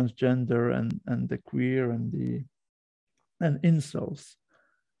the transgender and the queer and incels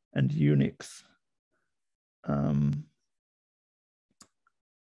and eunuchs.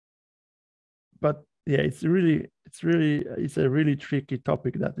 But yeah, it's a really tricky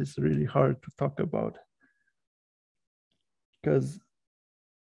topic that is really hard to talk about, because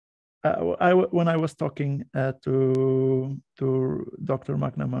when I was talking to Dr.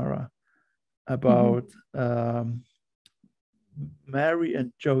 McNamara about Mary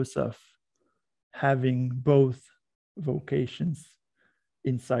and Joseph having both vocations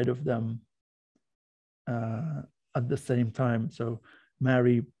inside of them at the same time. So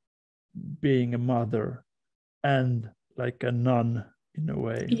Mary being a mother and like a nun in a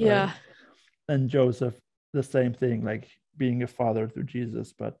way. Yeah. Right? And Joseph, the same thing, like being a father to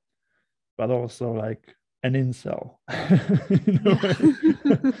Jesus, but also like an incel, a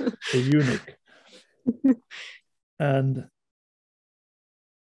eunuch. And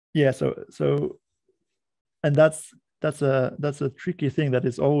yeah, so and that's a tricky thing that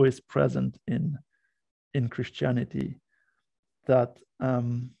is always present in Christianity, that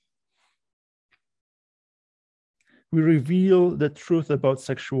we reveal the truth about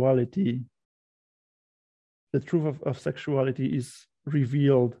sexuality. The truth of sexuality is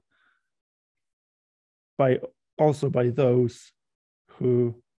revealed also by those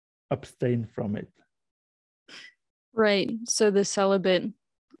who abstain from it. Right. So the celibate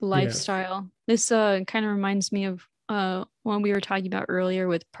lifestyle. Yes. This kind of reminds me of one we were talking about earlier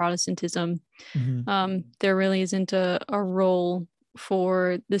with Protestantism, there really isn't a role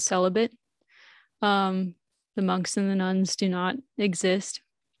for the celibate. The monks and the nuns do not exist.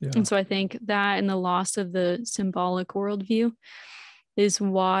 Yeah. And so I think that and the loss of the symbolic worldview is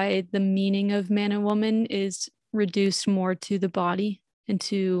why the meaning of man and woman is reduced more to the body and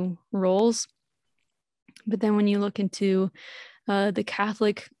to roles. But then when you look into the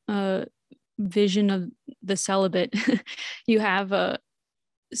Catholic vision of the celibate, you have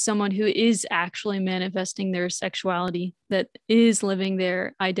someone who is actually manifesting their sexuality, that is living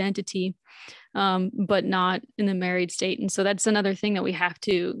their identity, but not in the married state. And so that's another thing that we have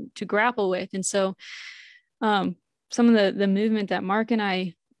to grapple with. And so some of the movement that Mark and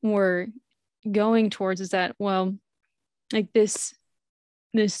I were going towards is that, well, like this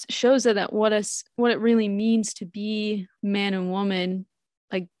shows that what it really means to be man and woman,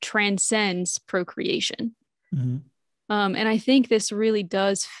 like, transcends procreation. And I think this really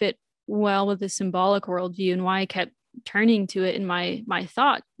does fit well with the symbolic worldview, and why I kept turning to it in my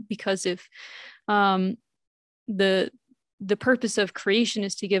thought, because if the purpose of creation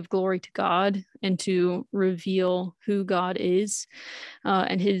is to give glory to God and to reveal who God is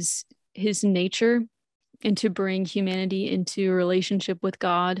and his nature, and to bring humanity into a relationship with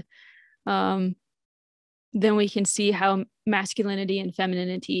God, then we can see how masculinity and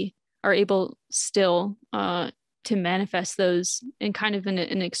femininity are able still to manifest those in kind of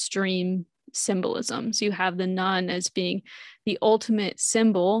an extreme symbolism. So you have the nun as being the ultimate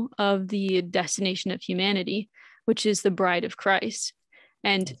symbol of the destination of humanity, which is the bride of Christ.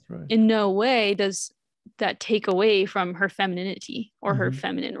 And in no way does that take away from her femininity or her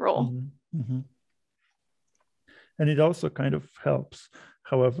feminine role. And it also kind of helps,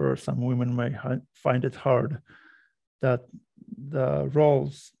 however, some women may find it hard, that the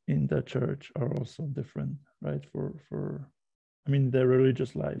roles in the church are also different, right? For I mean, the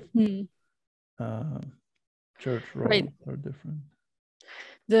religious life, church roles are different.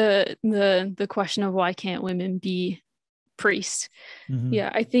 The question of why can't women be priests?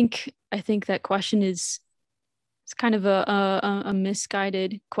 Yeah, I think that question is kind of a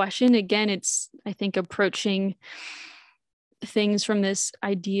misguided question. Again, it's, I think, approaching things from this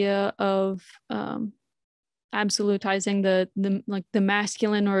idea of absolutizing the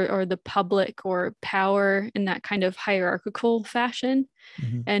masculine or the public or power in that kind of hierarchical fashion,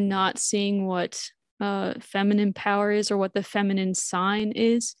 and not seeing what feminine power is or what the feminine sign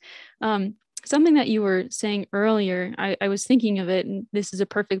is. Something that you were saying earlier, I was thinking of it, and this is a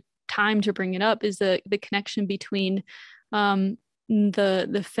perfect time to bring it up, is the connection between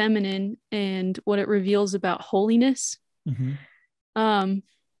the feminine and what it reveals about holiness.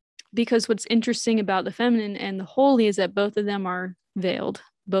 Because what's interesting about the feminine and the holy is that both of them are veiled,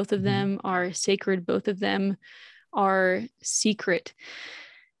 both of them are sacred, both of them are secret.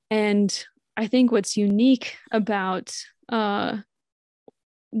 And I think what's unique about the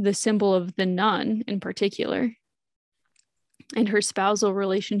symbol of the nun in particular and her spousal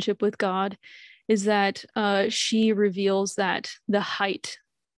relationship with God is that she reveals that the height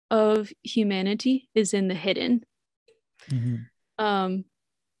of humanity is in the hidden.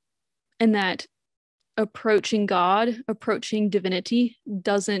 And that approaching God, approaching divinity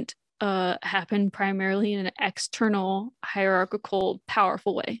doesn't happen primarily in an external, hierarchical,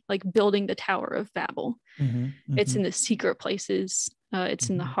 powerful way, like building the Tower of Babel. It's in the secret places. It's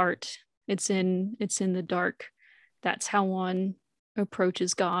in the heart. It's in the dark. That's how one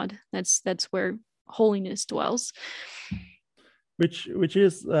approaches God. That's where holiness dwells. Which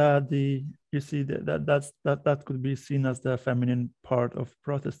is you see that could be seen as the feminine part of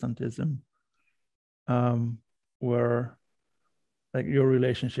Protestantism, where, like, your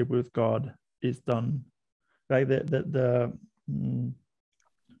relationship with God is done, like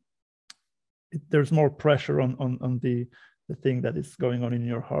there's more pressure on the thing that is going on in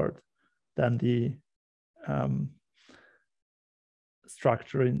your heart than the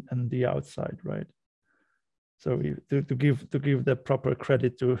structure and the outside, right? So to give the proper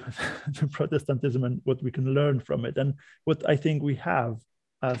credit to Protestantism and what we can learn from it, and what I think we have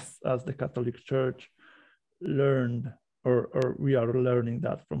as the Catholic Church learned, or we are learning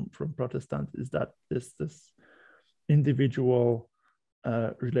that from Protestants, is that this individual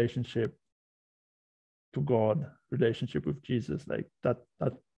relationship to God, relationship with Jesus, like that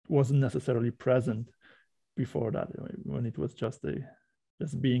wasn't necessarily present before that, when it was just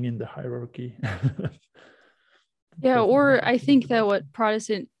being in the hierarchy. Yeah, or I think that what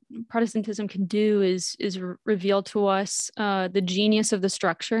Protestantism can do is reveal to us the genius of the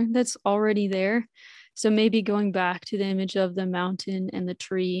structure that's already there. So maybe going back to the image of the mountain and the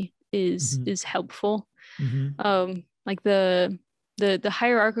tree is helpful. Like the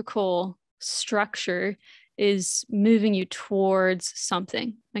hierarchical structure is moving you towards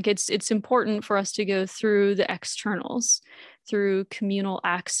something. Like it's important for us to go through the externals, through communal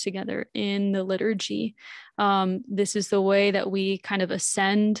acts together in the liturgy. This is the way that we kind of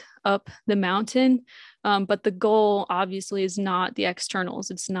ascend up the mountain. But the goal obviously is not the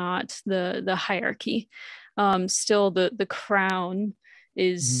externals. It's not the hierarchy. Still the crown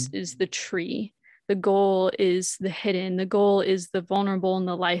is the tree. The goal is the hidden. The goal is the vulnerable and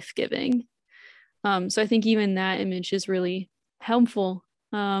the life-giving. So I think even that image is really helpful.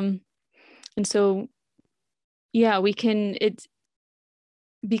 And so, yeah, we can, it's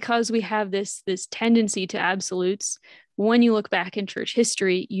because we have this tendency to absolutes. When you look back in church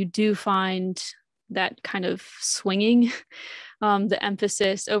history, you do find that kind of swinging, the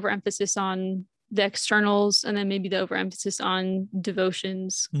overemphasis on the externals, and then maybe the overemphasis on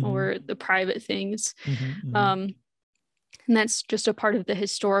devotions or the private things. And that's just a part of the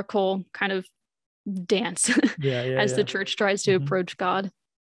historical kind of dance as the church tries to approach God.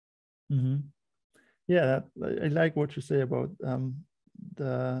 Yeah, I like what you say about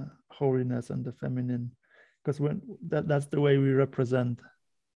the holiness and the feminine, because when that's the way we represent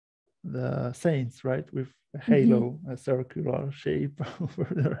the saints, right? With a halo, a circular shape over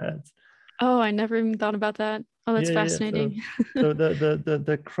their heads. Oh, I never even thought about that. Oh, that's fascinating. So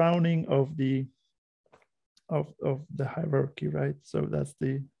the crowning of the hierarchy, right? So that's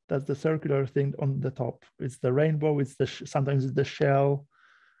the circular thing on the top. It's the rainbow. It's sometimes it's the shell.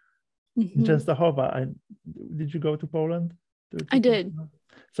 In Częstochowa, did you go to Poland? I did.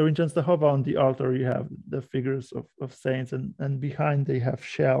 So in Częstochowa, on the altar, you have the figures of saints, and behind they have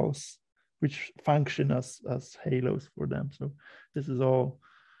shells, which function as halos for them. So this is all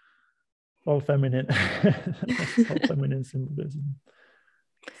feminine, all feminine symbolism.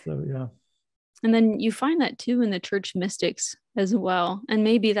 So yeah. And then you find that too in the church mystics as well. And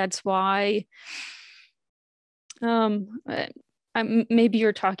maybe that's why maybe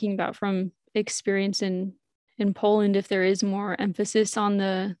you're talking about from experience in Poland, if there is more emphasis on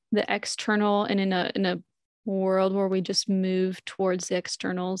the external, and in a world where we just move towards the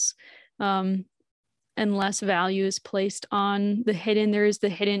externals, and less value is placed on the hidden. There is the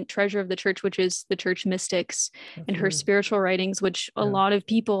hidden treasure of the church, which is the church mystics. That's and her right. Spiritual writings, which a lot of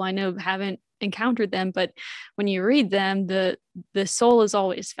people I know haven't encountered them, but when you read them, the soul is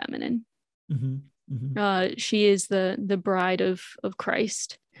always feminine. She is the bride of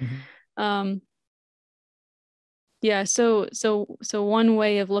Christ. So one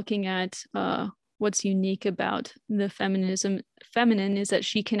way of looking at what's unique about the feminine is that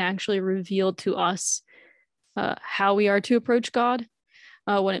she can actually reveal to us how we are to approach God,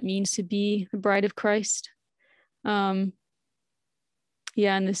 what it means to be the bride of Christ. And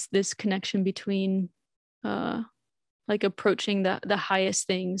this connection between like approaching the highest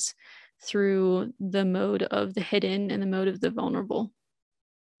things through the mode of the hidden and the mode of the vulnerable.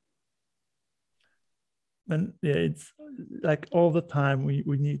 And it's like all the time we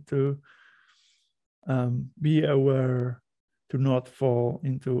need to be aware to not fall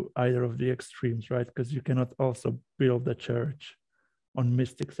into either of the extremes, right? Because you cannot also build the church on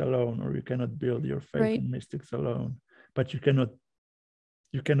mystics alone, or you cannot build your faith on mystics alone. But you cannot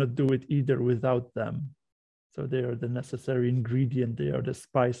do it either without them. So they are the necessary ingredient. They are the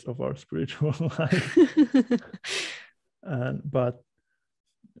spice of our spiritual life. But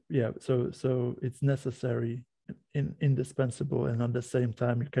yeah, so it's necessary, indispensable, and at the same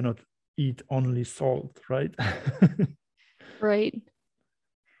time you cannot eat only salt, right? Right.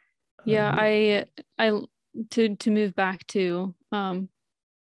 Yeah, I to move back to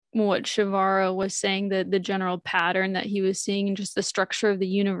what Przywara was saying, the general pattern that he was seeing, and just the structure of the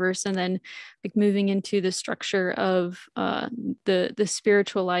universe, and then like moving into the structure of the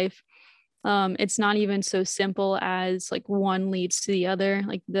spiritual life. It's not even so simple as like one leads to the other.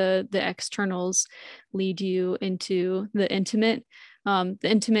 Like the externals lead you into the intimate. The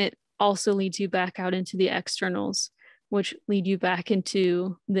intimate also leads you back out into the externals, which lead you back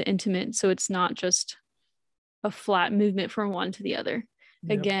into the intimate. So it's not just a flat movement from one to the other.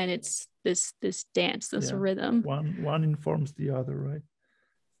 Yep. Again, it's this dance, this rhythm. One informs the other, right?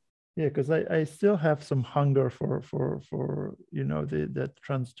 Yeah, because I still have some hunger for the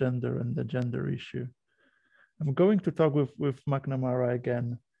transgender and the gender issue. I'm going to talk with McNamara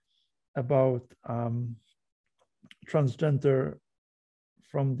again about transgender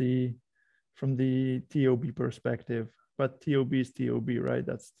from the TOB perspective, but TOB is TOB, right?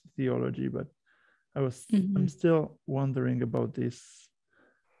 That's theology. But I'm still wondering about this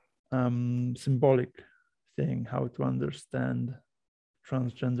symbolic thing, how to understand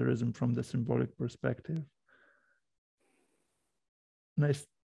transgenderism from the symbolic perspective. And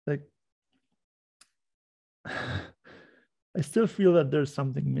I still feel that there's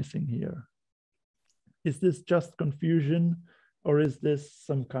something missing here. Is this just confusion, or is this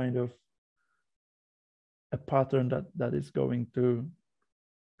some kind of a pattern that is going to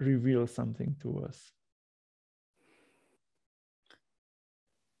reveal something to us?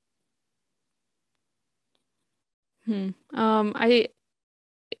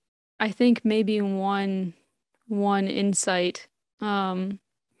 I think maybe one insight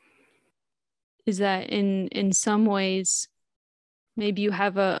is that in some ways, maybe you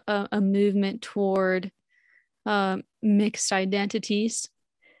have a movement toward mixed identities,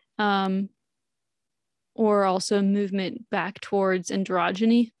 or also a movement back towards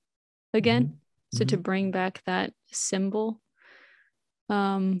androgyny again. Mm-hmm. So to bring back that symbol.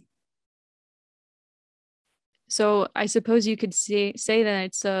 So I suppose you could say that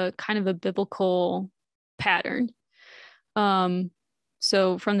it's a kind of a biblical pattern.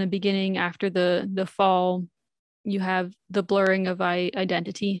 So from the beginning, after the fall, you have the blurring of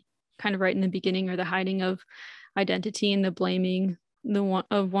identity, kind of right in the beginning, or the hiding of identity and the blaming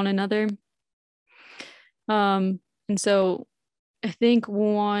of one another. And so I think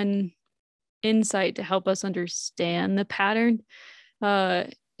one insight to help us understand the pattern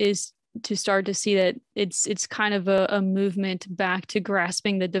is to start to see that it's kind of a movement back to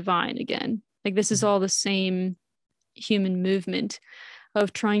grasping the divine again. Like this is all the same human movement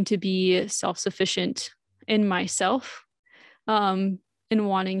of trying to be self-sufficient in myself, and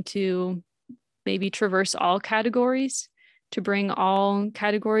wanting to maybe traverse all categories, to bring all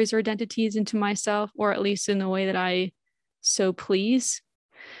categories or identities into myself, or at least in the way that I so please.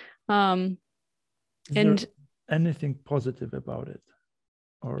 Is there anything positive about it,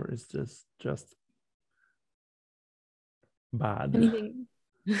 or is this just bad? Anything?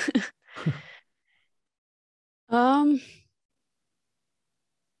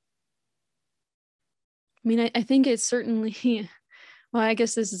 I mean, I think it's certainly, well, I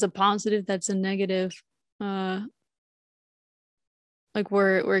guess this is a positive, that's a negative. Like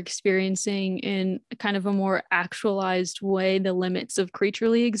we're experiencing in kind of a more actualized way the limits of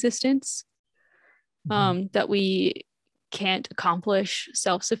creaturely existence, that we can't accomplish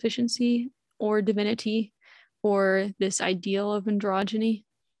self-sufficiency or divinity or this ideal of androgyny,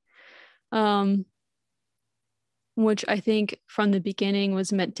 which I think from the beginning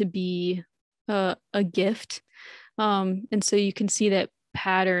was meant to be a gift. And so you can see that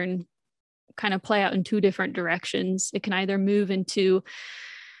pattern kind of play out in two different directions. It can either move into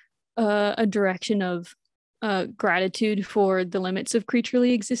a direction of gratitude for the limits of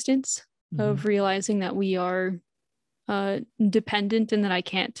creaturely existence, of realizing that we are dependent and that I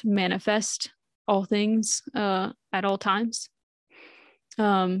can't manifest all things at all times.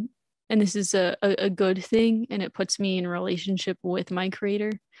 And this is a good thing, and it puts me in relationship with my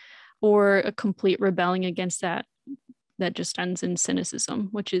creator, or a complete rebelling against that just ends in cynicism,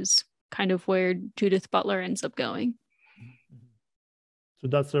 which is kind of where Judith Butler ends up going. So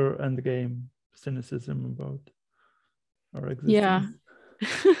that's our end game, cynicism about our existence. Yeah.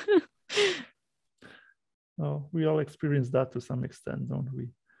 Oh, we all experience that to some extent, don't we?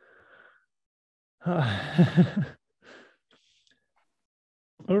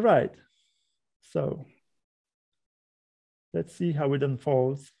 All right. So let's see how it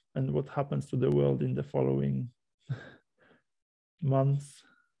unfolds and what happens to the world in the following months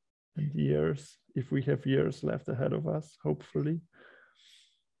and years, if we have years left ahead of us, hopefully.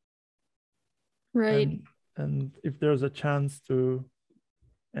 Right. And if there's a chance to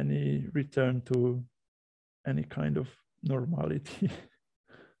any return to any kind of normality.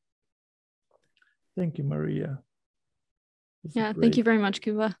 Thank you, Maria. Yeah, thank you very much,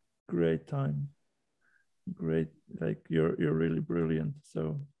 Kuba. Great time. Great, like you're really brilliant.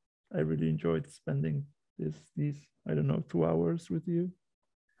 So I really enjoyed spending these I don't know, 2 hours with you.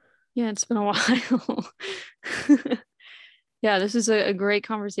 Yeah, it's been a while. Yeah, this is a great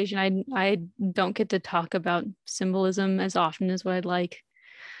conversation. I don't get to talk about symbolism as often as what I'd like.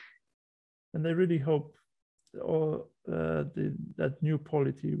 And I really hope that new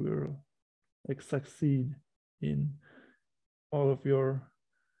Polity will like succeed in all of your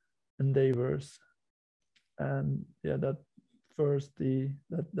endeavors. And yeah, that first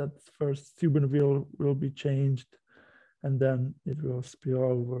Steubenville will be changed, and then it will spill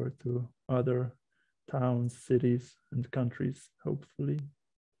over to other towns, cities, and countries, hopefully.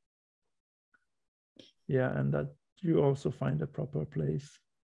 Yeah, and that you also find a proper place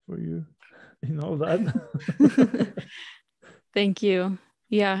for you in all that. Thank you.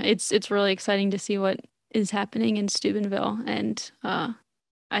 Yeah, it's really exciting to see what is happening in Steubenville. And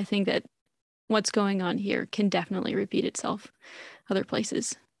I think that what's going on here can definitely repeat itself other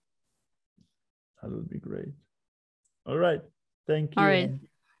places. That would be great. All right. Thank you. All right.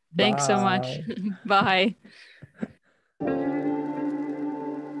 Thanks so much. Bye.